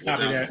power without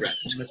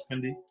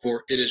gratitude,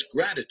 for it is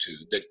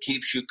gratitude that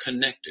keeps you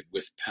connected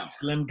with power.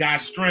 Slim guy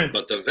strength.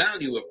 But the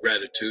value of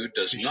gratitude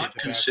does not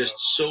consist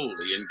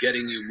solely in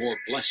getting you more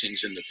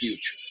blessings in the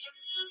future.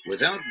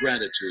 Without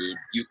gratitude,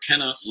 you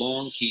cannot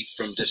long keep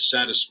from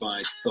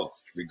dissatisfied thought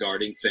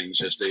regarding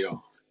things as they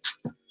are.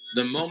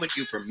 The moment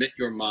you permit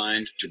your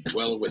mind to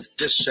dwell with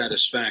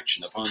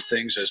dissatisfaction upon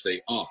things as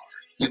they are,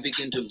 you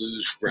begin to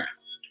lose ground.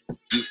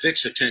 You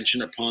fix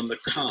attention upon the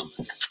common,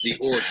 the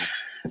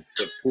ordinary,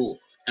 the poor,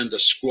 and the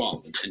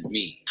squalid and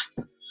mean,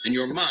 and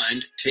your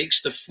mind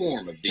takes the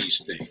form of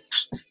these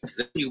things.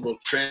 Then you will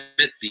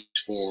transmit these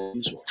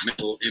forms or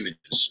mental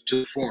images to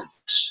the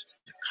formless.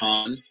 The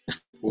common,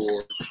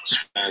 poor,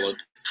 squalid,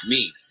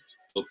 mean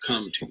will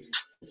come to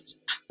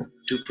you.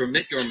 To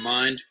permit your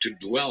mind to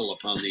dwell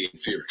upon the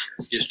inferior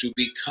is to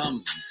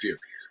become inferior,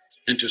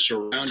 and to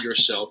surround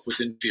yourself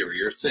with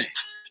inferior things.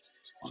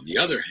 On the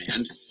other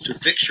hand, to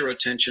fix your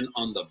attention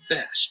on the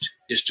best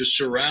is to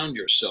surround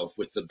yourself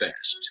with the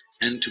best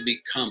and to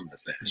become the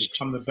best.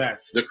 Become the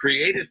best. The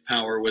creative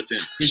power within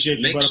us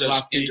makes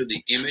us into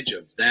the image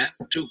of that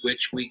to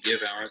which we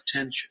give our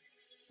attention.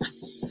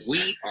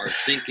 We are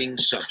thinking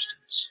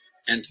substance,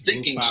 and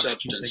thinking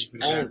substance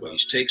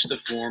always takes the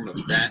form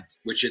of that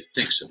which it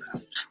thinks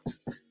about.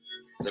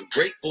 The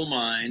grateful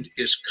mind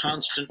is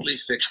constantly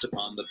fixed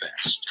upon the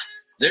best.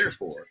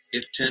 Therefore,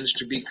 it tends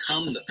to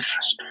become the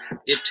best.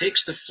 It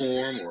takes the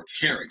form or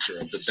character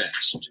of the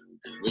best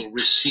and will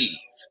receive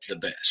the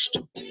best.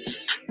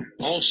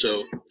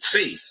 Also,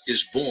 faith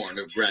is born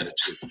of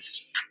gratitude.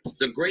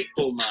 The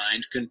grateful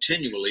mind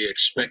continually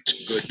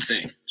expects good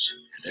things,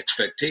 and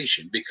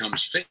expectation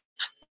becomes faith.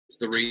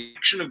 The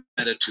reaction of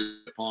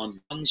gratitude upon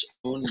one's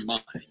own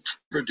mind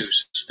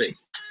produces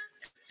faith.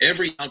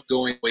 Every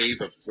outgoing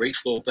wave of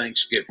grateful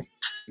thanksgiving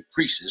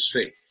increases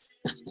faith.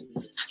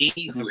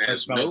 He who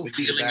has no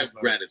feeling of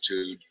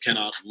gratitude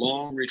cannot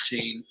long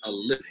retain a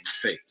living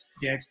faith.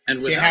 Yeah,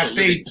 And without a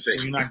living when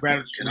faith, you're not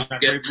grateful,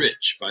 cannot get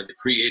rich by the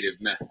creative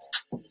method.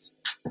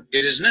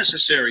 It is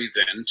necessary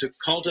then to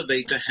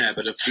cultivate the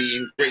habit of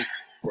being grateful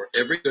for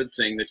every good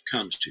thing that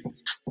comes to you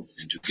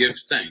and to give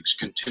thanks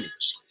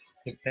continuously.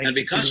 And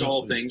because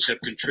all things have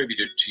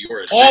contributed to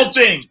your advancement, all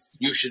things,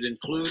 you should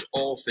include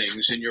all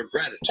things in your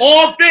gratitude.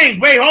 All things.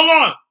 Wait, hold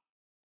on,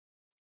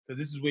 because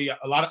this is where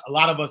a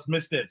lot of us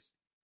miss this.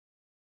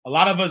 A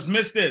lot of us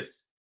miss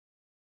this.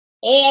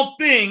 All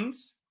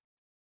things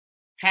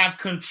have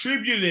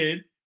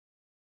contributed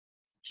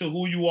to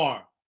who you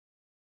are.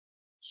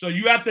 So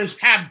you have to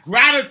have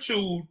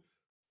gratitude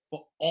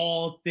for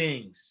all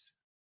things.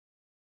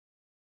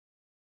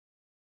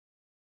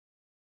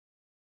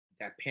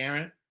 That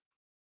parent,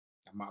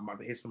 I'm about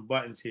to hit some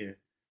buttons here.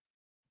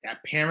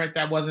 That parent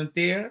that wasn't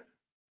there,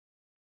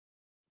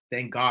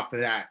 thank God for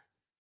that.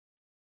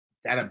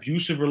 That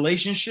abusive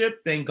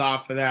relationship, thank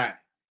God for that.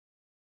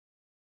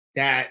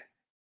 That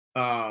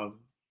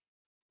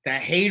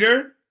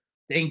hater,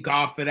 thank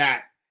God for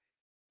that.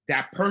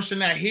 That person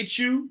that hit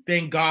you,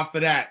 thank God for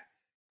that.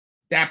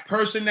 That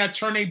person that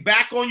turned their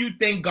back on you,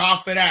 thank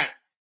God for that.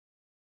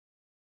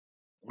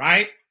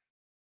 Right?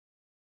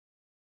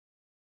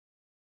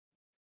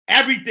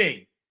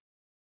 Everything.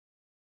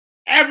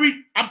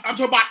 I'm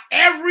talking about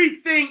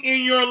everything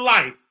in your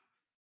life.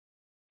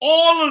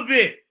 All of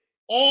it.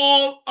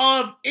 All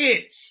of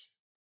it.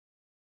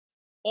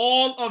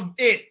 All of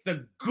it.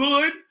 The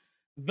good,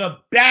 the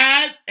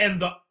bad,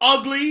 and the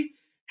ugly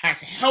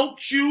has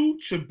helped you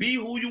to be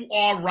who you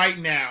are right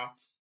now.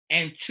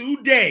 And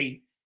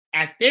today,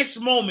 at this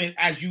moment,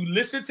 as you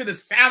listen to the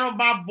sound of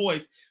my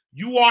voice,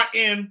 you are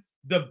in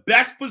the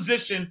best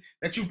position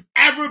that you've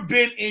ever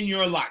been in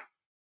your life.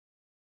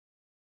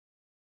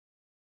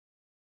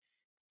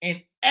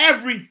 And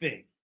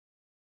everything,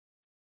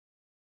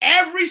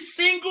 every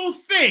single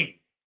thing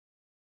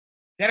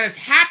that has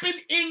happened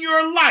in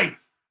your life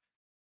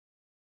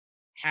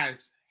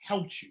has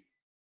helped you.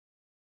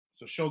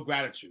 So show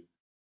gratitude,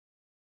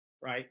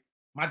 right?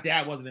 My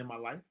dad wasn't in my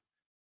life.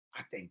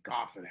 I thank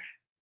God for that.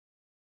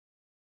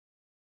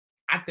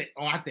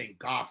 I thank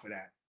God for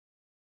that.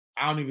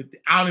 I don't even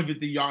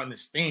think y'all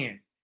understand,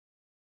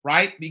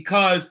 right?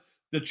 Because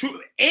the truth,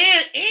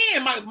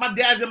 and my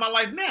dad's in my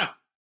life now,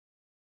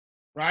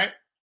 right?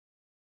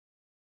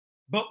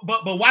 But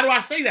why do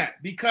I say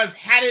that? Because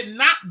had it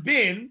not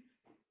been,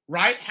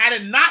 right? Had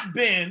it not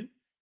been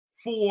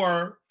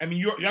for, I mean,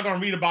 y'all gonna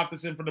read about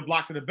this in From the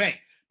Block to the Bank.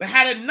 But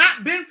had it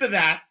not been for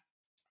that,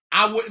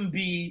 I wouldn't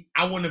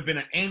have been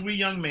an angry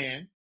young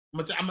man.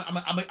 I'm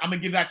gonna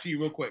give that to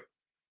you real quick.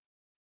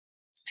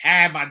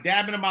 Had my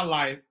dad been in my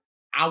life,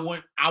 I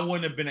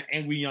wouldn't have been an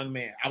angry young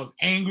man. I was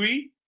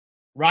angry,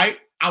 right?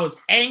 I was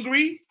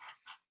angry.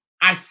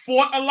 I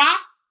fought a lot,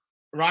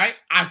 right?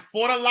 I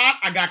fought a lot.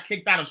 I got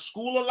kicked out of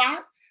school a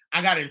lot.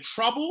 I got in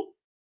trouble,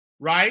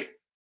 right?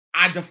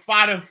 I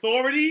defied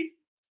authority,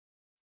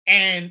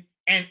 and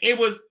it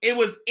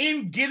was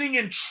in getting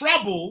in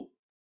trouble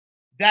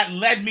that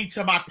led me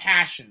to my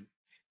passion,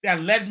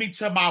 that led me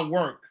to my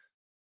work,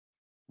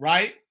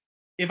 right?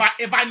 If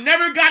I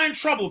never got in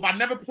trouble, if I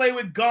never played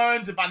with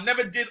guns, if I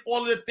never did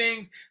all of the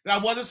things that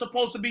I wasn't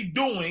supposed to be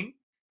doing,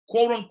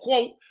 quote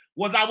unquote,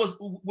 what I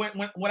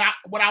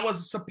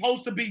was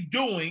supposed to be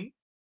doing,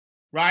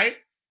 right?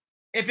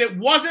 If it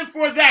wasn't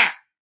for that,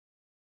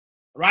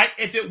 right?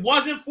 If it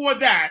wasn't for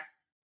that,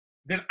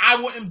 then I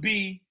wouldn't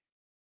be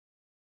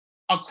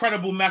a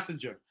credible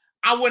messenger.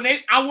 I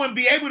wouldn't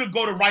be able to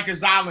go to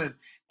Rikers Island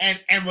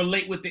and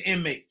relate with the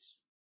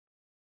inmates.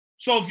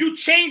 So if you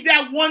change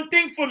that one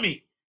thing for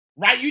me,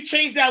 right? You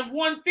change that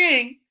one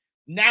thing,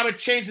 now it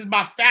changes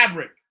my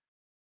fabric.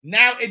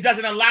 Now it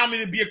doesn't allow me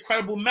to be a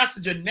credible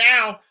messenger.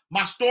 Now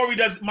my story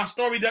is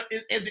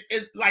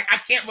like I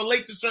can't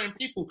relate to certain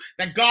people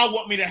that God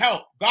want me to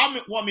help. God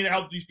want me to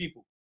help these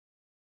people.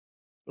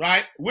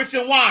 Right? Wits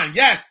and wine.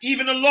 Yes,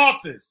 even the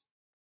losses.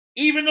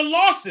 Even the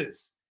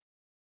losses.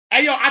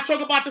 Hey, yo, I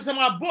talk about this in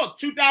my book,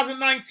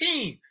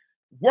 2019,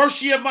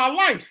 worst year of my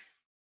life.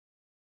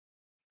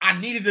 I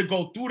needed to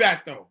go through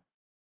that, though.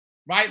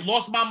 Right?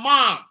 Lost my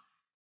mom.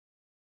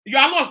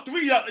 Yeah, I lost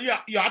three.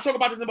 Yeah, I talk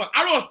about this in the book.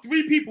 I lost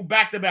 3 people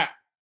back to back.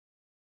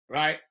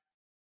 Right?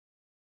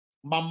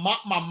 My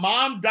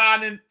mom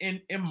died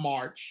in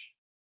March.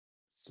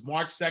 It's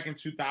March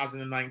 2nd,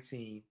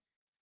 2019.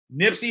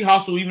 Nipsey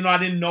Hussle, even though I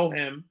didn't know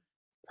him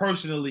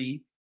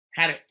personally,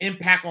 had an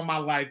impact on my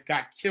life,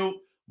 got killed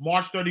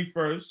March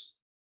 31st.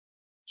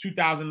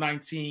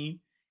 2019.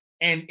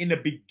 And in the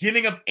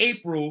beginning of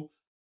April,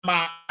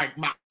 my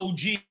OG,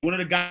 one of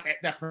the guys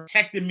that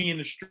protected me in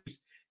the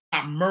streets,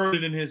 got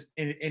murdered in his.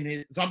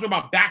 So I'm talking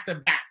about back to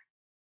back.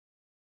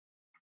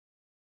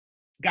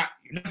 You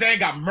know what I'm saying?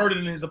 Got murdered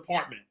in his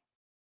apartment.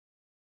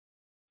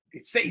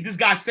 This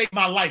guy saved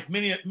my life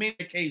many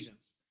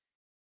occasions,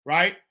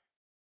 right?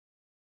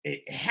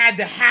 It had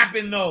to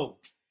happen though.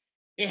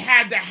 It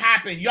had to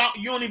happen. Y'all,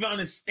 you don't even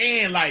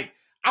understand. Like,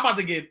 I'm about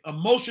to get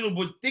emotional,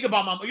 but think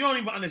about my mom. You don't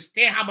even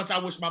understand how much I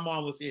wish my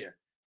mom was here.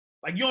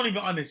 Like, you don't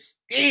even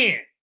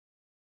understand.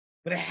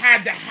 But it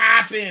had to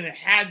happen. It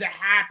had to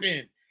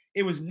happen.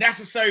 It was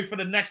necessary for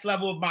the next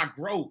level of my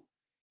growth.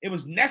 It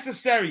was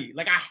necessary.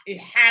 Like, it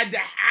had to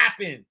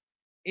happen.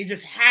 It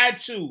just had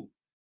to.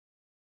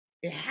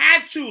 It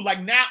had to.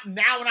 Like, now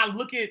when I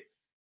look at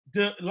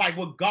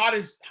what God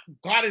has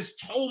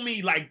told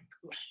me, like,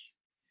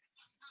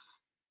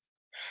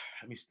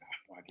 let me stop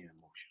before I get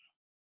emotional.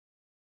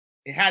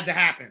 It had to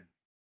happen.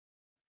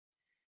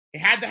 It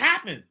had to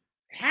happen.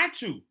 It had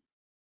to.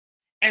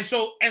 And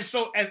so as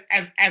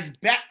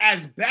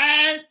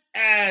bad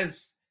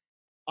as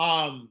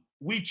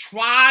we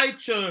try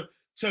to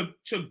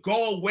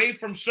go away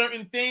from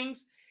certain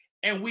things,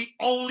 and we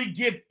only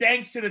give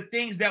thanks to the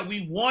things that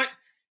we want,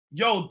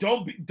 yo,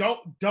 don't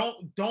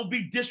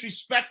be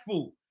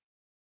disrespectful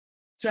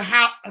to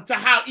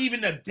how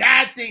even the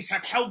bad things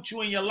have helped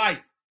you in your life.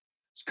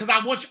 Because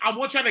I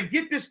want y'all to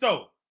get this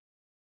though.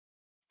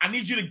 I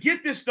need you to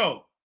get this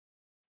though.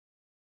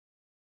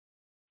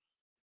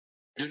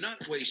 Do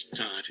not waste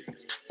time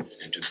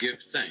and to give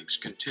thanks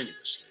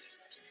continuously.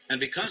 And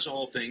because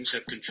all things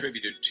have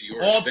contributed to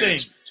your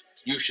advancement,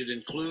 you should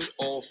include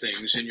all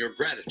things in your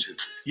gratitude.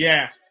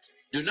 Yeah.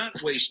 Do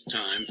not waste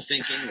time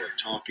thinking or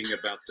talking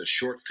about the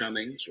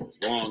shortcomings or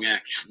wrong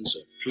actions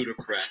of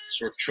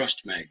plutocrats or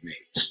trust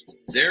magnates.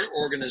 Their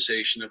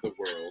organization of the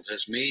world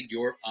has made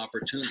your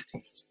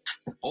opportunity.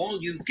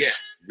 All you get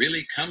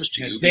really comes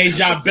to you.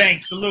 Deja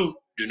Banks, salute.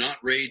 Do not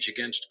rage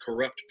against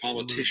corrupt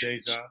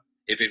politicians.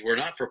 If it were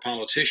not for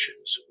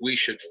politicians, we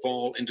should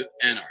fall into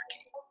anarchy,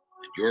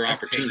 and your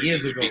opportunity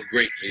would be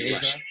greatly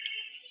lessened.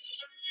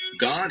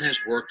 God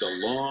has worked a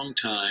long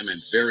time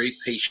and very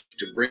patient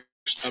to bring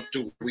us up to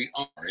where we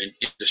are in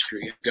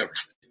industry and government.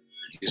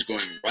 He is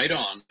going right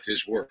on with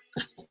his work.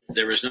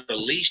 There is not the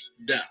least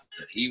doubt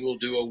that he will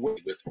do away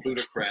with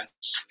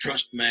plutocrats,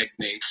 trust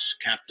magnates,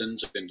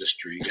 captains of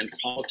industry, and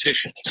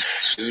politicians as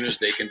soon as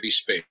they can be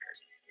spared.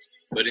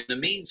 But in the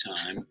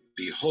meantime,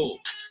 behold,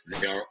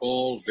 they are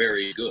all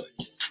very good.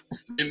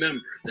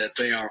 Remember that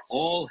they are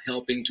all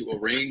helping to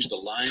arrange the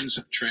lines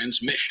of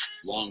transmission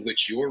along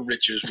which your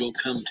riches will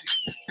come to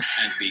you,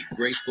 and be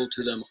grateful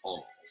to them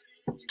all.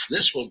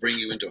 This will bring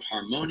you into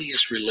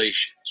harmonious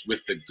relations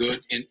with the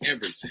good in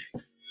everything.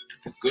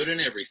 And the good in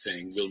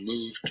everything will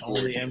move toward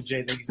Only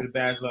MJ, thank you for the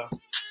badge, love.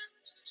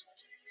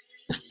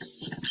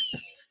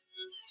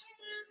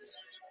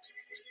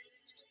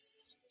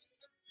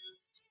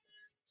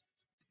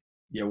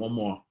 Yeah, one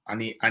more. I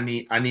need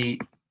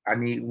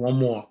one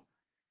more.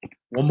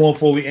 One more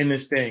before we end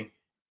this thing.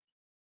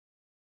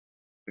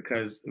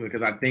 Because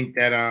I think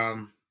that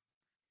I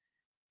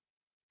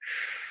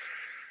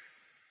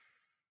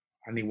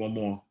need one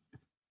more.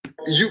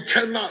 You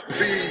cannot be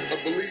a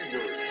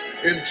believer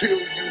until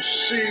you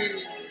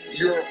see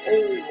your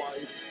own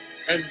life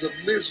and the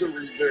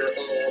misery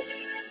thereof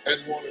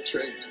and want to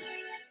change it.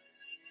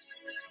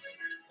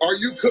 Are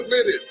you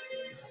committed?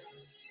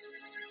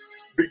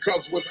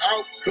 Because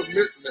without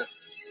commitment,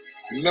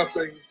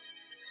 nothing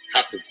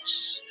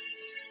happens.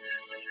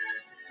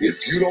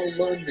 If you don't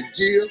learn to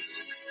give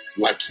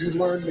like you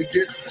learn to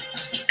get,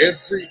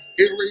 every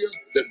area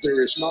that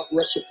there is not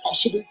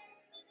reciprocity,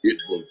 it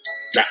will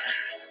die.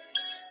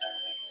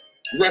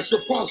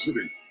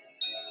 Reciprocity.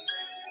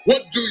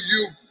 What do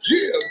you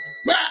give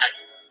back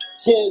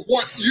for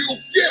what you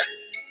get?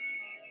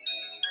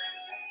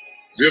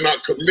 If you're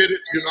not committed,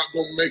 you're not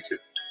going to make it.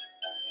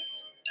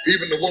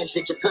 Even the ones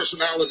with the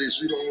personalities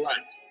you don't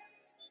like.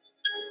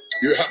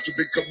 You have to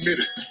be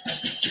committed.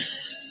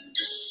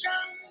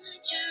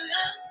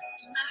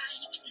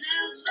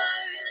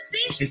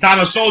 It's time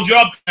to soldier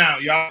up now,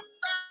 y'all.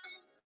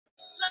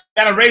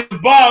 Gotta raise the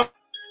bar.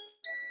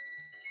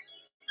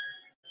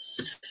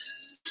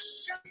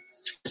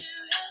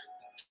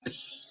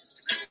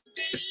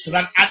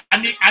 Because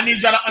I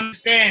need y'all to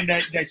understand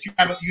that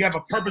you have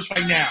a purpose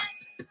right now.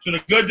 So the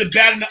good, the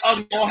bad, and the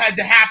ugly all had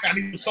to happen. I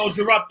need you to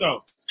soldier up though.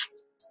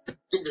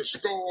 Through the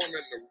storm and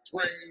the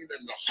rain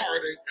and the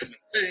heartache and the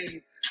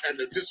pain and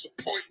the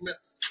disappointment,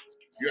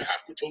 you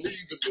have to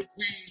believe in the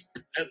we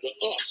and the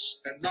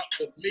us and not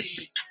the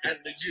me and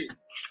the you.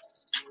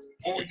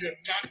 Or you're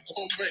not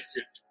going to make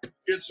it.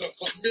 It's a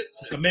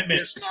commitment.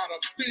 It's not a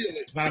feeling.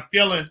 It's not a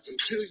feeling.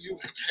 Until you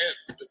have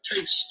had the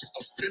taste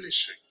of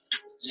finishing,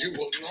 you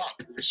will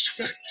not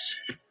respect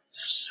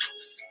yourself.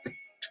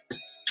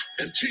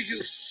 Until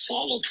you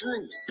follow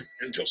through,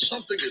 until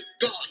something is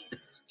done,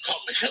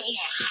 come hell or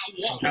high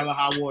water. Hell or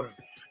high water.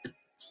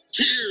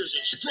 Tears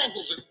and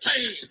struggles and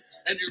pain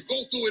and you go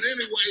through it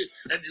anyway,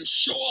 and you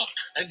show up,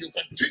 and you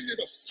continue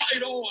to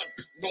fight on,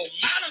 no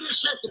matter the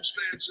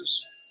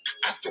circumstances.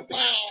 After a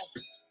while,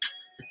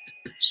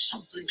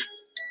 something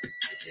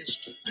begins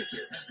to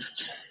wither and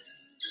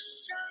fall.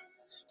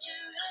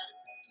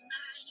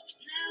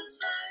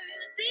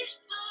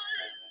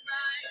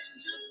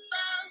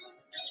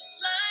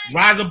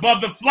 Rise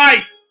above the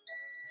flight.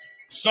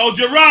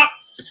 Soldier up.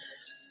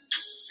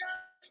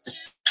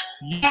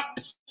 Yup.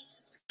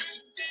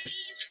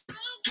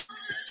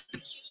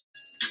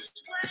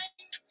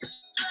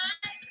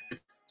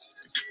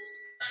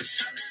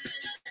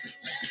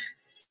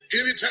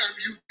 Anytime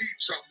you need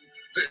something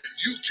that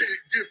you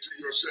can't give to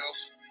yourself,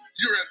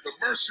 you're at the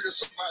mercy of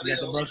somebody You're at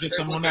the else. mercy of And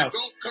someone when else. they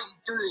don't come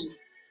through,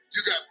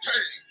 you got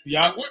pain.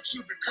 Yup. And what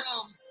you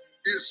become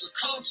is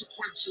the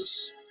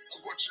consequences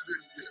of what you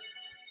didn't get.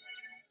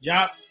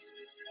 Yup.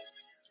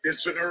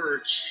 It's an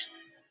urge.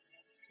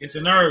 It's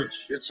an urge.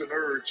 It's an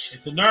urge.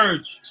 It's an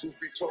urge. Truth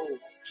be told,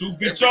 Truth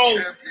be every told,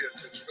 champion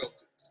has felt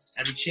it.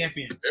 every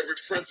champion, Every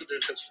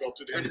president has felt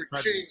it. Every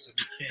president, king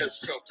every king. has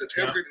felt it.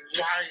 Yeah. Every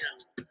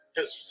lion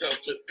has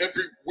felt it.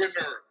 Every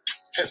winner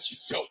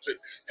has felt it.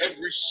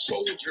 Every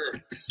soldier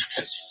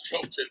has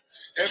felt it.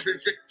 Every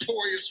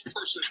victorious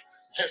person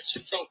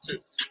has felt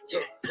it.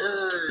 The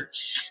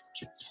urge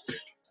to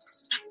quit.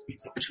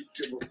 Don't you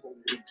give up on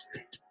your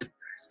dream.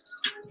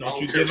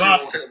 don't you care if give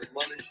up. You don't have the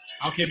money.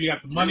 I don't care if you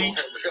got the money, You don't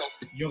have the help.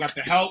 you don't got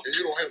the help, And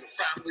you don't have the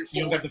family for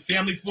you don't it. got the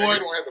family And for you it,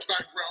 don't have the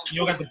background you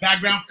don't got for the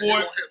background it. for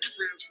And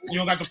it, you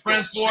don't have the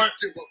friends for it.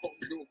 you don't got the friends Don't for it. you give up on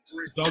your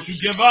dream. Don't you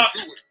give up.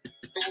 Do it.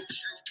 Don't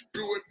you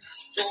do it.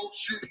 Don't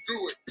you do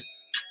it.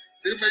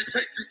 It may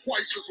take you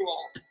twice as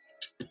long.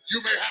 You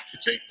may have to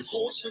take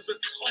courses and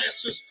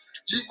classes.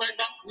 You might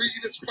not read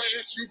as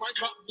fast. You might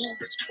not move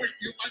as quick.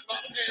 You might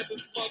not have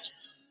as much.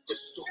 But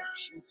don't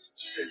you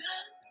take it.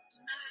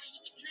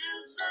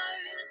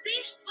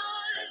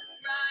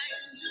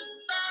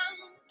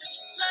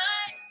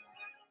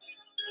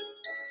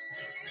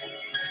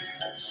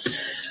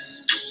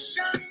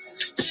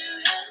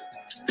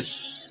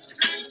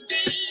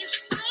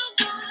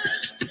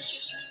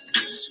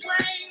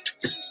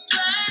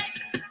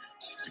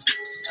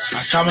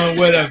 I'm coming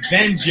with a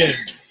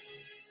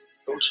vengeance.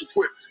 Don't you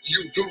quit.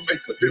 You do make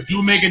a You difference.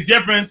 do make a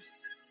difference.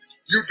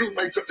 You do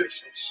make a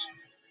difference.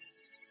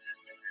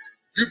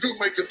 You do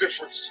make a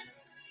difference.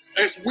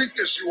 As weak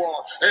as you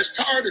are, as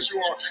tired as you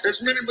are,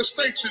 as many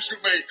mistakes as you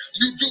made,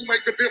 you do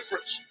make a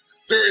difference.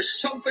 There is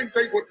something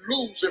they would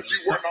lose if you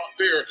were not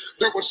there.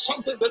 There was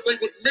something that they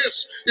would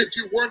miss if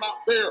you were not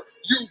there.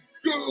 You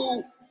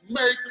do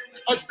make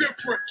a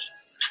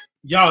difference.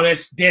 Yo,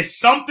 there's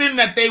something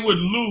that they would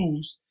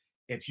lose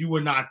if you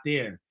were not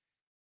there.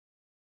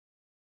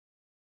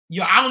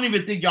 Yo, I don't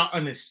even think y'all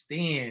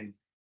understand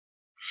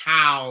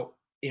how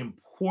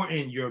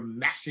important your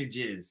message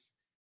is.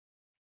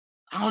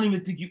 I don't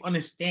even think you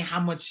understand how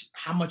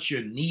much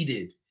you're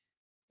needed.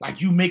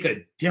 Like you make a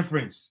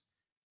difference.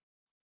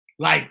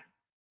 Like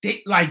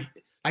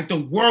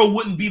the world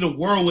wouldn't be the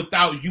world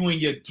without you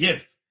and your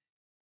gift.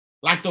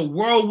 Like the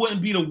world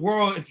wouldn't be the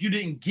world if you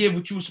didn't give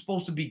what you were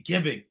supposed to be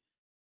giving.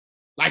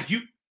 Like you.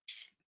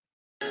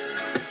 I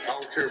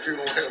don't care if you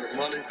don't have the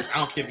money. I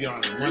don't care if you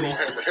don't have the You money. don't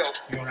have the help.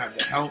 You don't have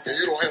the help. And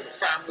you don't have the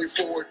family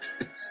for it.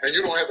 And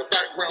you don't have the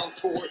background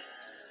for it.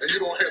 And you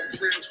don't have the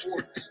friends for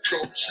it.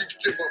 Don't you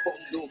give up on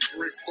your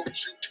dream.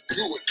 Don't you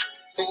do it.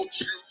 Don't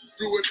you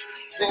do it.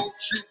 Don't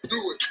you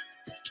do it.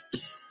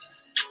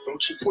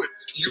 Don't you quit.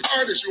 You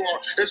hard as you are,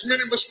 as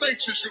many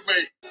mistakes as you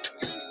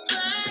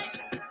made.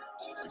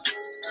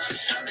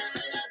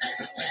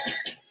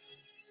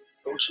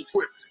 Don't you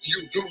quit.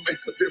 You do make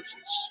a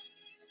difference.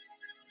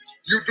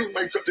 You do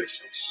make a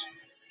difference.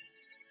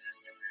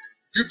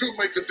 You do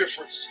make a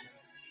difference.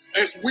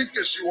 As weak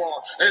as you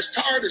are, as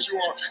tired as you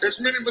are, as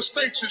many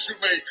mistakes as you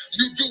made,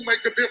 you do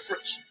make a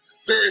difference.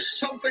 There is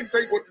something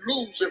they would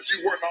lose if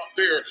you were not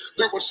there.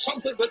 There was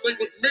something that they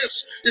would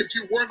miss if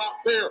you were not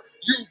there.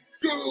 You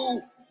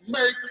do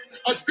make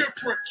a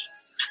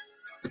difference.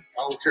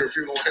 I don't care if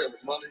you don't have the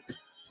money,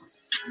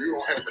 you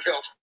don't have the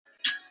help,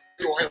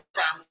 you don't have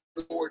the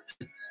family for it,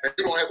 and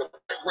you don't have the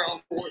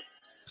background for it,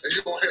 and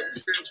you don't have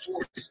the friends for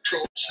it.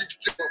 Don't you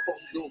give up on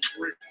your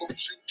dream.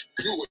 Don't you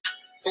do it.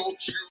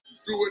 Don't you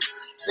do it.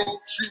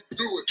 Don't you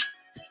do it.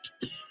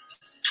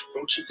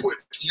 Don't you quit.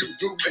 You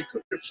do make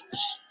a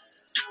difference.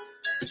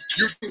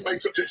 You do make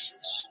a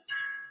difference.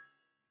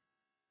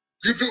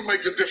 You do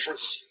make a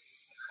difference.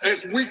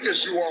 As weak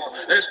as you are,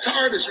 as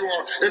tired as you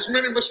are, as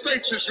many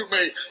mistakes as you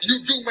made, you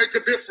do make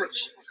a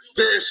difference.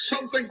 There is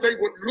something they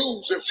would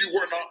lose if you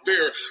were not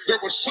there. There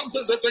was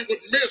something that they would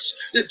miss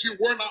if you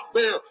were not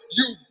there.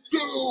 You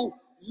do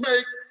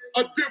make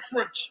a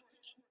difference.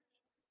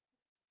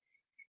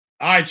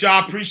 All right,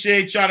 y'all.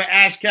 Appreciate y'all. The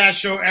Ash Cash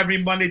Show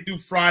every Monday through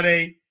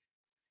Friday,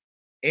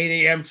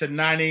 8 a.m. to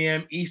 9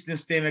 a.m. Eastern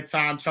Standard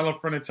Time. Tell a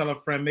friend and tell a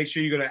friend. Make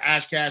sure you go to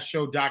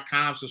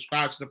ashcashshow.com.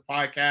 Subscribe to the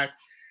podcast.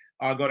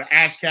 Go to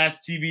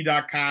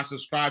ashcashtv.com.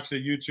 Subscribe to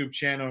the YouTube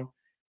channel.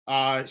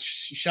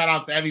 Shout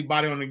out to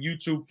everybody on the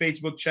YouTube,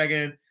 Facebook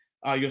check-in.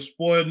 your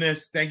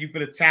spoiledness. Thank you for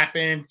the tap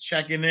in,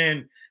 checking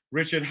in.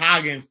 Richard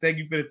Hoggins, thank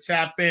you for the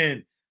tap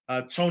in.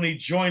 Tony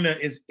Joyner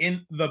is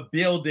in the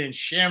building.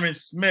 Sharon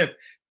Smith,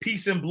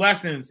 peace and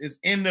blessings, is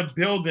in the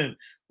building.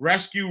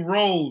 Rescue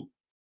Road,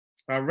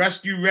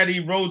 Rescue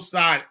Ready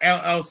Roadside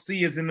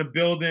LLC is in the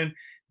building.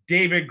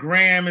 David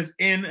Graham is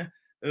in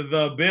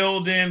the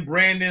building.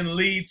 Brandon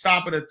Lee,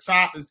 top of the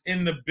top, is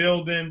in the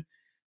building.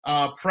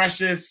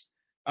 Precious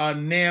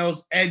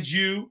Nails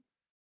Edu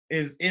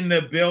is in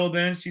the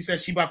building. She said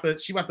she about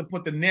to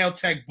put the nail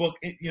tech book,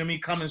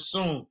 coming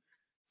soon.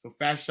 So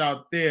fast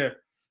shout there.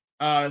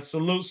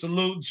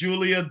 Salute.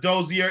 Julia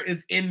Dozier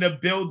is in the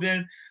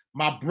building.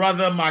 My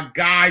brother, my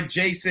guy,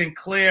 Jason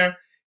Clare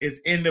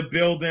is in the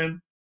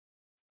building.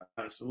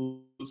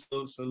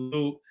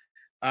 Salute.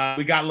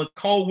 We got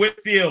Nicole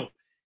Whitfield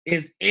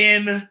is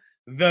in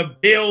the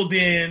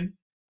building.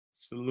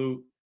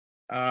 Salute.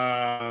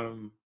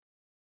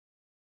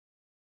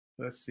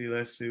 Let's see.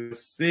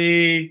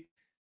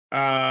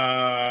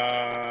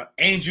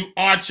 Angel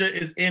Archer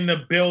is in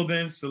the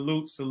building.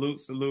 Salute.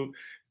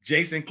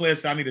 Jason Clare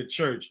said, I need a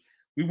church.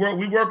 We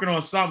working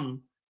on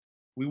something.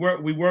 We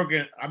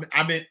working.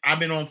 I've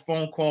been on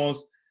phone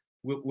calls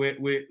with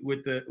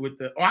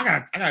the. Oh,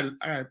 I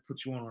gotta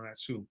put you on that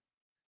too.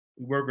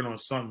 We working on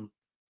something.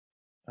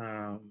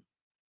 Talking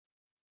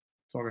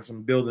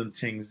some building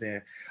things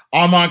there.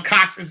 Armand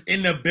Cox is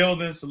in the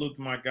building. Salute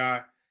to my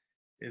guy.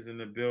 Is in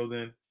the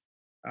building.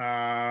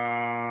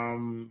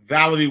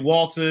 Valerie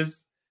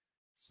Walters,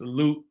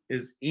 salute,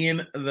 is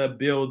in the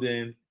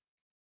building.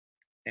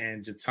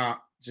 And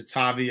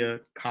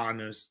Jatavia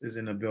Connors is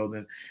in the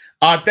building.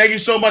 Thank you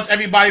so much,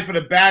 everybody, for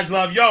the badge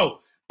love. Yo,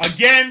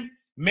 again,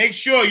 make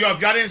sure, if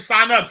y'all didn't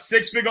sign up,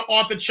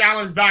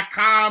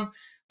 sixfigureauthorchallenge.com.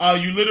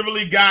 You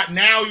literally got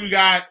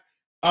 9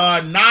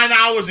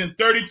 hours and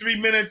 33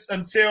 minutes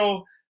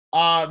until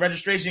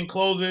registration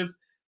closes.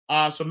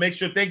 So make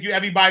sure, thank you,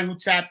 everybody who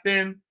tapped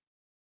in.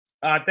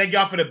 Thank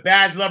y'all for the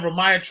badge love.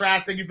 Ramaya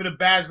Trash, thank you for the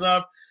badge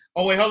love.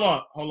 Oh, wait, hold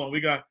on.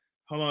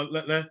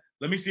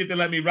 Let me see if they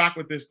let me rock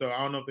with this, though. I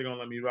don't know if they're going to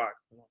let me rock.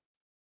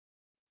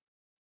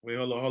 Wait,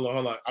 hold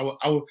on. I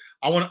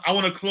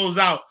want to close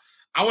out.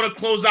 I want to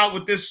close out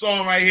with this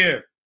song right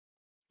here.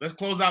 Let's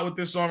close out with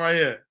this song right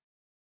here.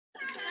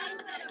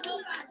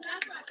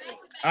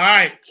 All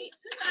right.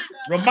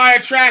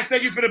 Ramaya Trash,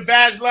 thank you for the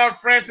badge love.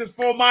 Francis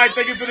Formai,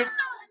 thank you for the...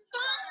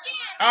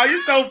 Oh, you're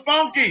so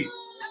funky.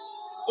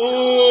 Ooh.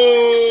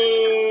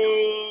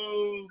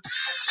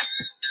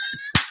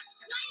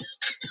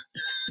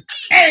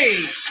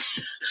 Hey.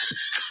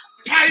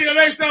 How you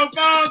make so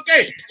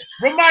funky?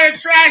 Ramaya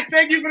Trash,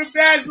 thank you for the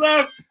badge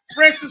love.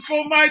 Francis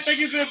Formai, thank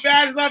you for the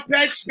badge love.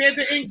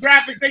 Panther Ink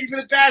Graphics, thank you for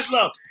the badge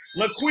love.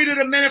 Laquita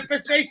the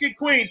Manifestation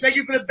Queen, thank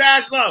you for the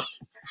badge love.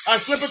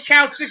 Slipper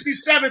Count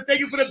 67, thank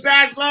you for the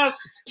badge love.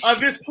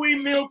 This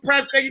Queen Meal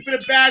Prep, thank you for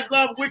the badge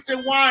love. Wicks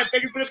and Wine,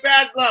 thank you for the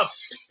badge love.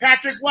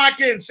 Patrick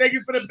Watkins, thank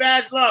you for the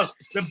badge love.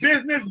 The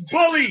Business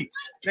Bully,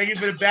 thank you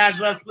for the badge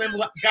love. Slim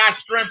God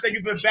Strength, thank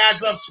you for the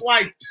badge love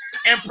twice.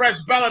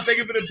 Empress Bella, thank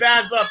you for the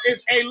badge love.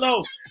 It's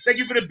A-Lo, thank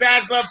you for the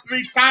badge love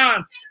 3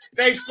 times.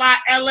 Stay Fly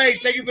LA,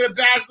 thank you for the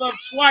badge love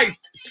twice.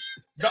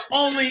 The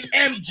Only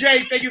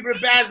MJ, thank you for the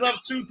badge love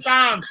 2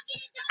 times.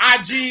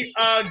 IG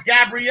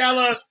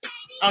Gabriella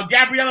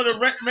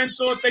the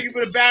Mentor, thank you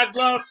for the badge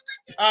love.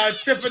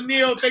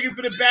 Tiffany, thank you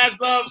for the badge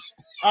love.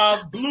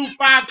 Blue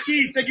 5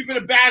 Keys, thank you for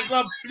the badge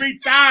love 3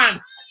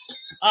 times.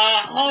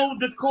 Home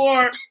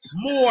Decor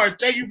More,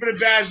 thank you for the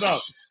badge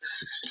love.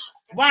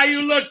 Why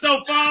you look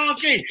so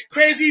funky?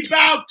 Crazy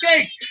Bow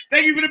Cakes,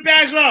 thank you for the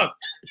badge love.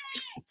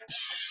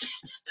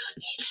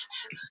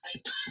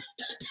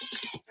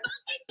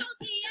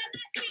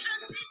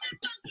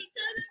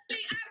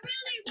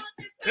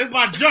 This is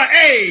my joint.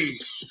 Hey.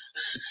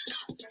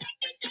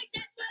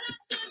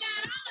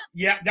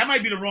 Yeah, that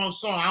might be the wrong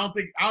song. I don't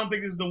think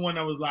this is the one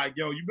that was like,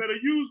 yo, you better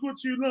use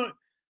what you learn.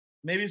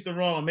 Maybe it's the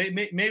wrong.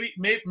 Maybe it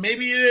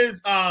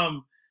is.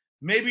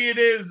 Maybe it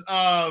is.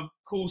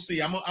 Cool.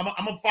 See, I'm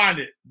gonna find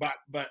it, but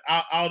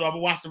I'll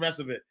watch the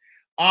rest of it.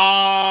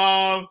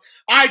 All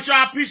right,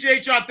 y'all.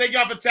 Appreciate y'all. Thank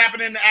y'all for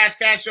tapping in the Ash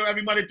Cash Show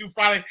every Monday through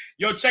Friday.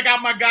 Yo, check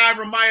out my guy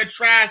Ramaya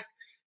Trask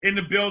in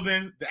the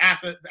building. The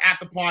after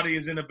party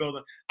is in the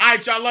building. All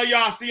right, y'all. Love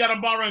y'all. See y'all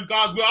tomorrow in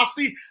God's will. I'll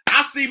see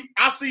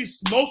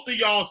most of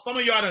y'all, some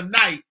of y'all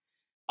tonight,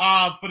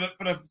 for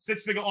the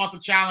 6 Figure Author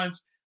Challenge.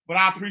 But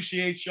I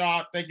appreciate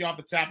y'all. Thank y'all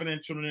for tapping in,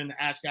 tuning in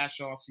the Ash Cash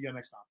Show. I'll see you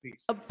next time.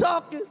 Peace. I'm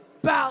talking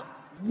about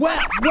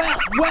well.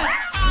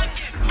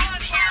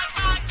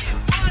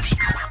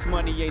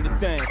 Money ain't a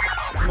thing.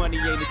 Money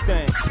ain't a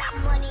thing.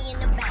 Money in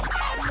the bank.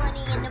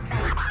 Money in the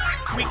bank.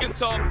 We can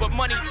talk, but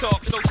money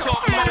talk, so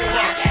talk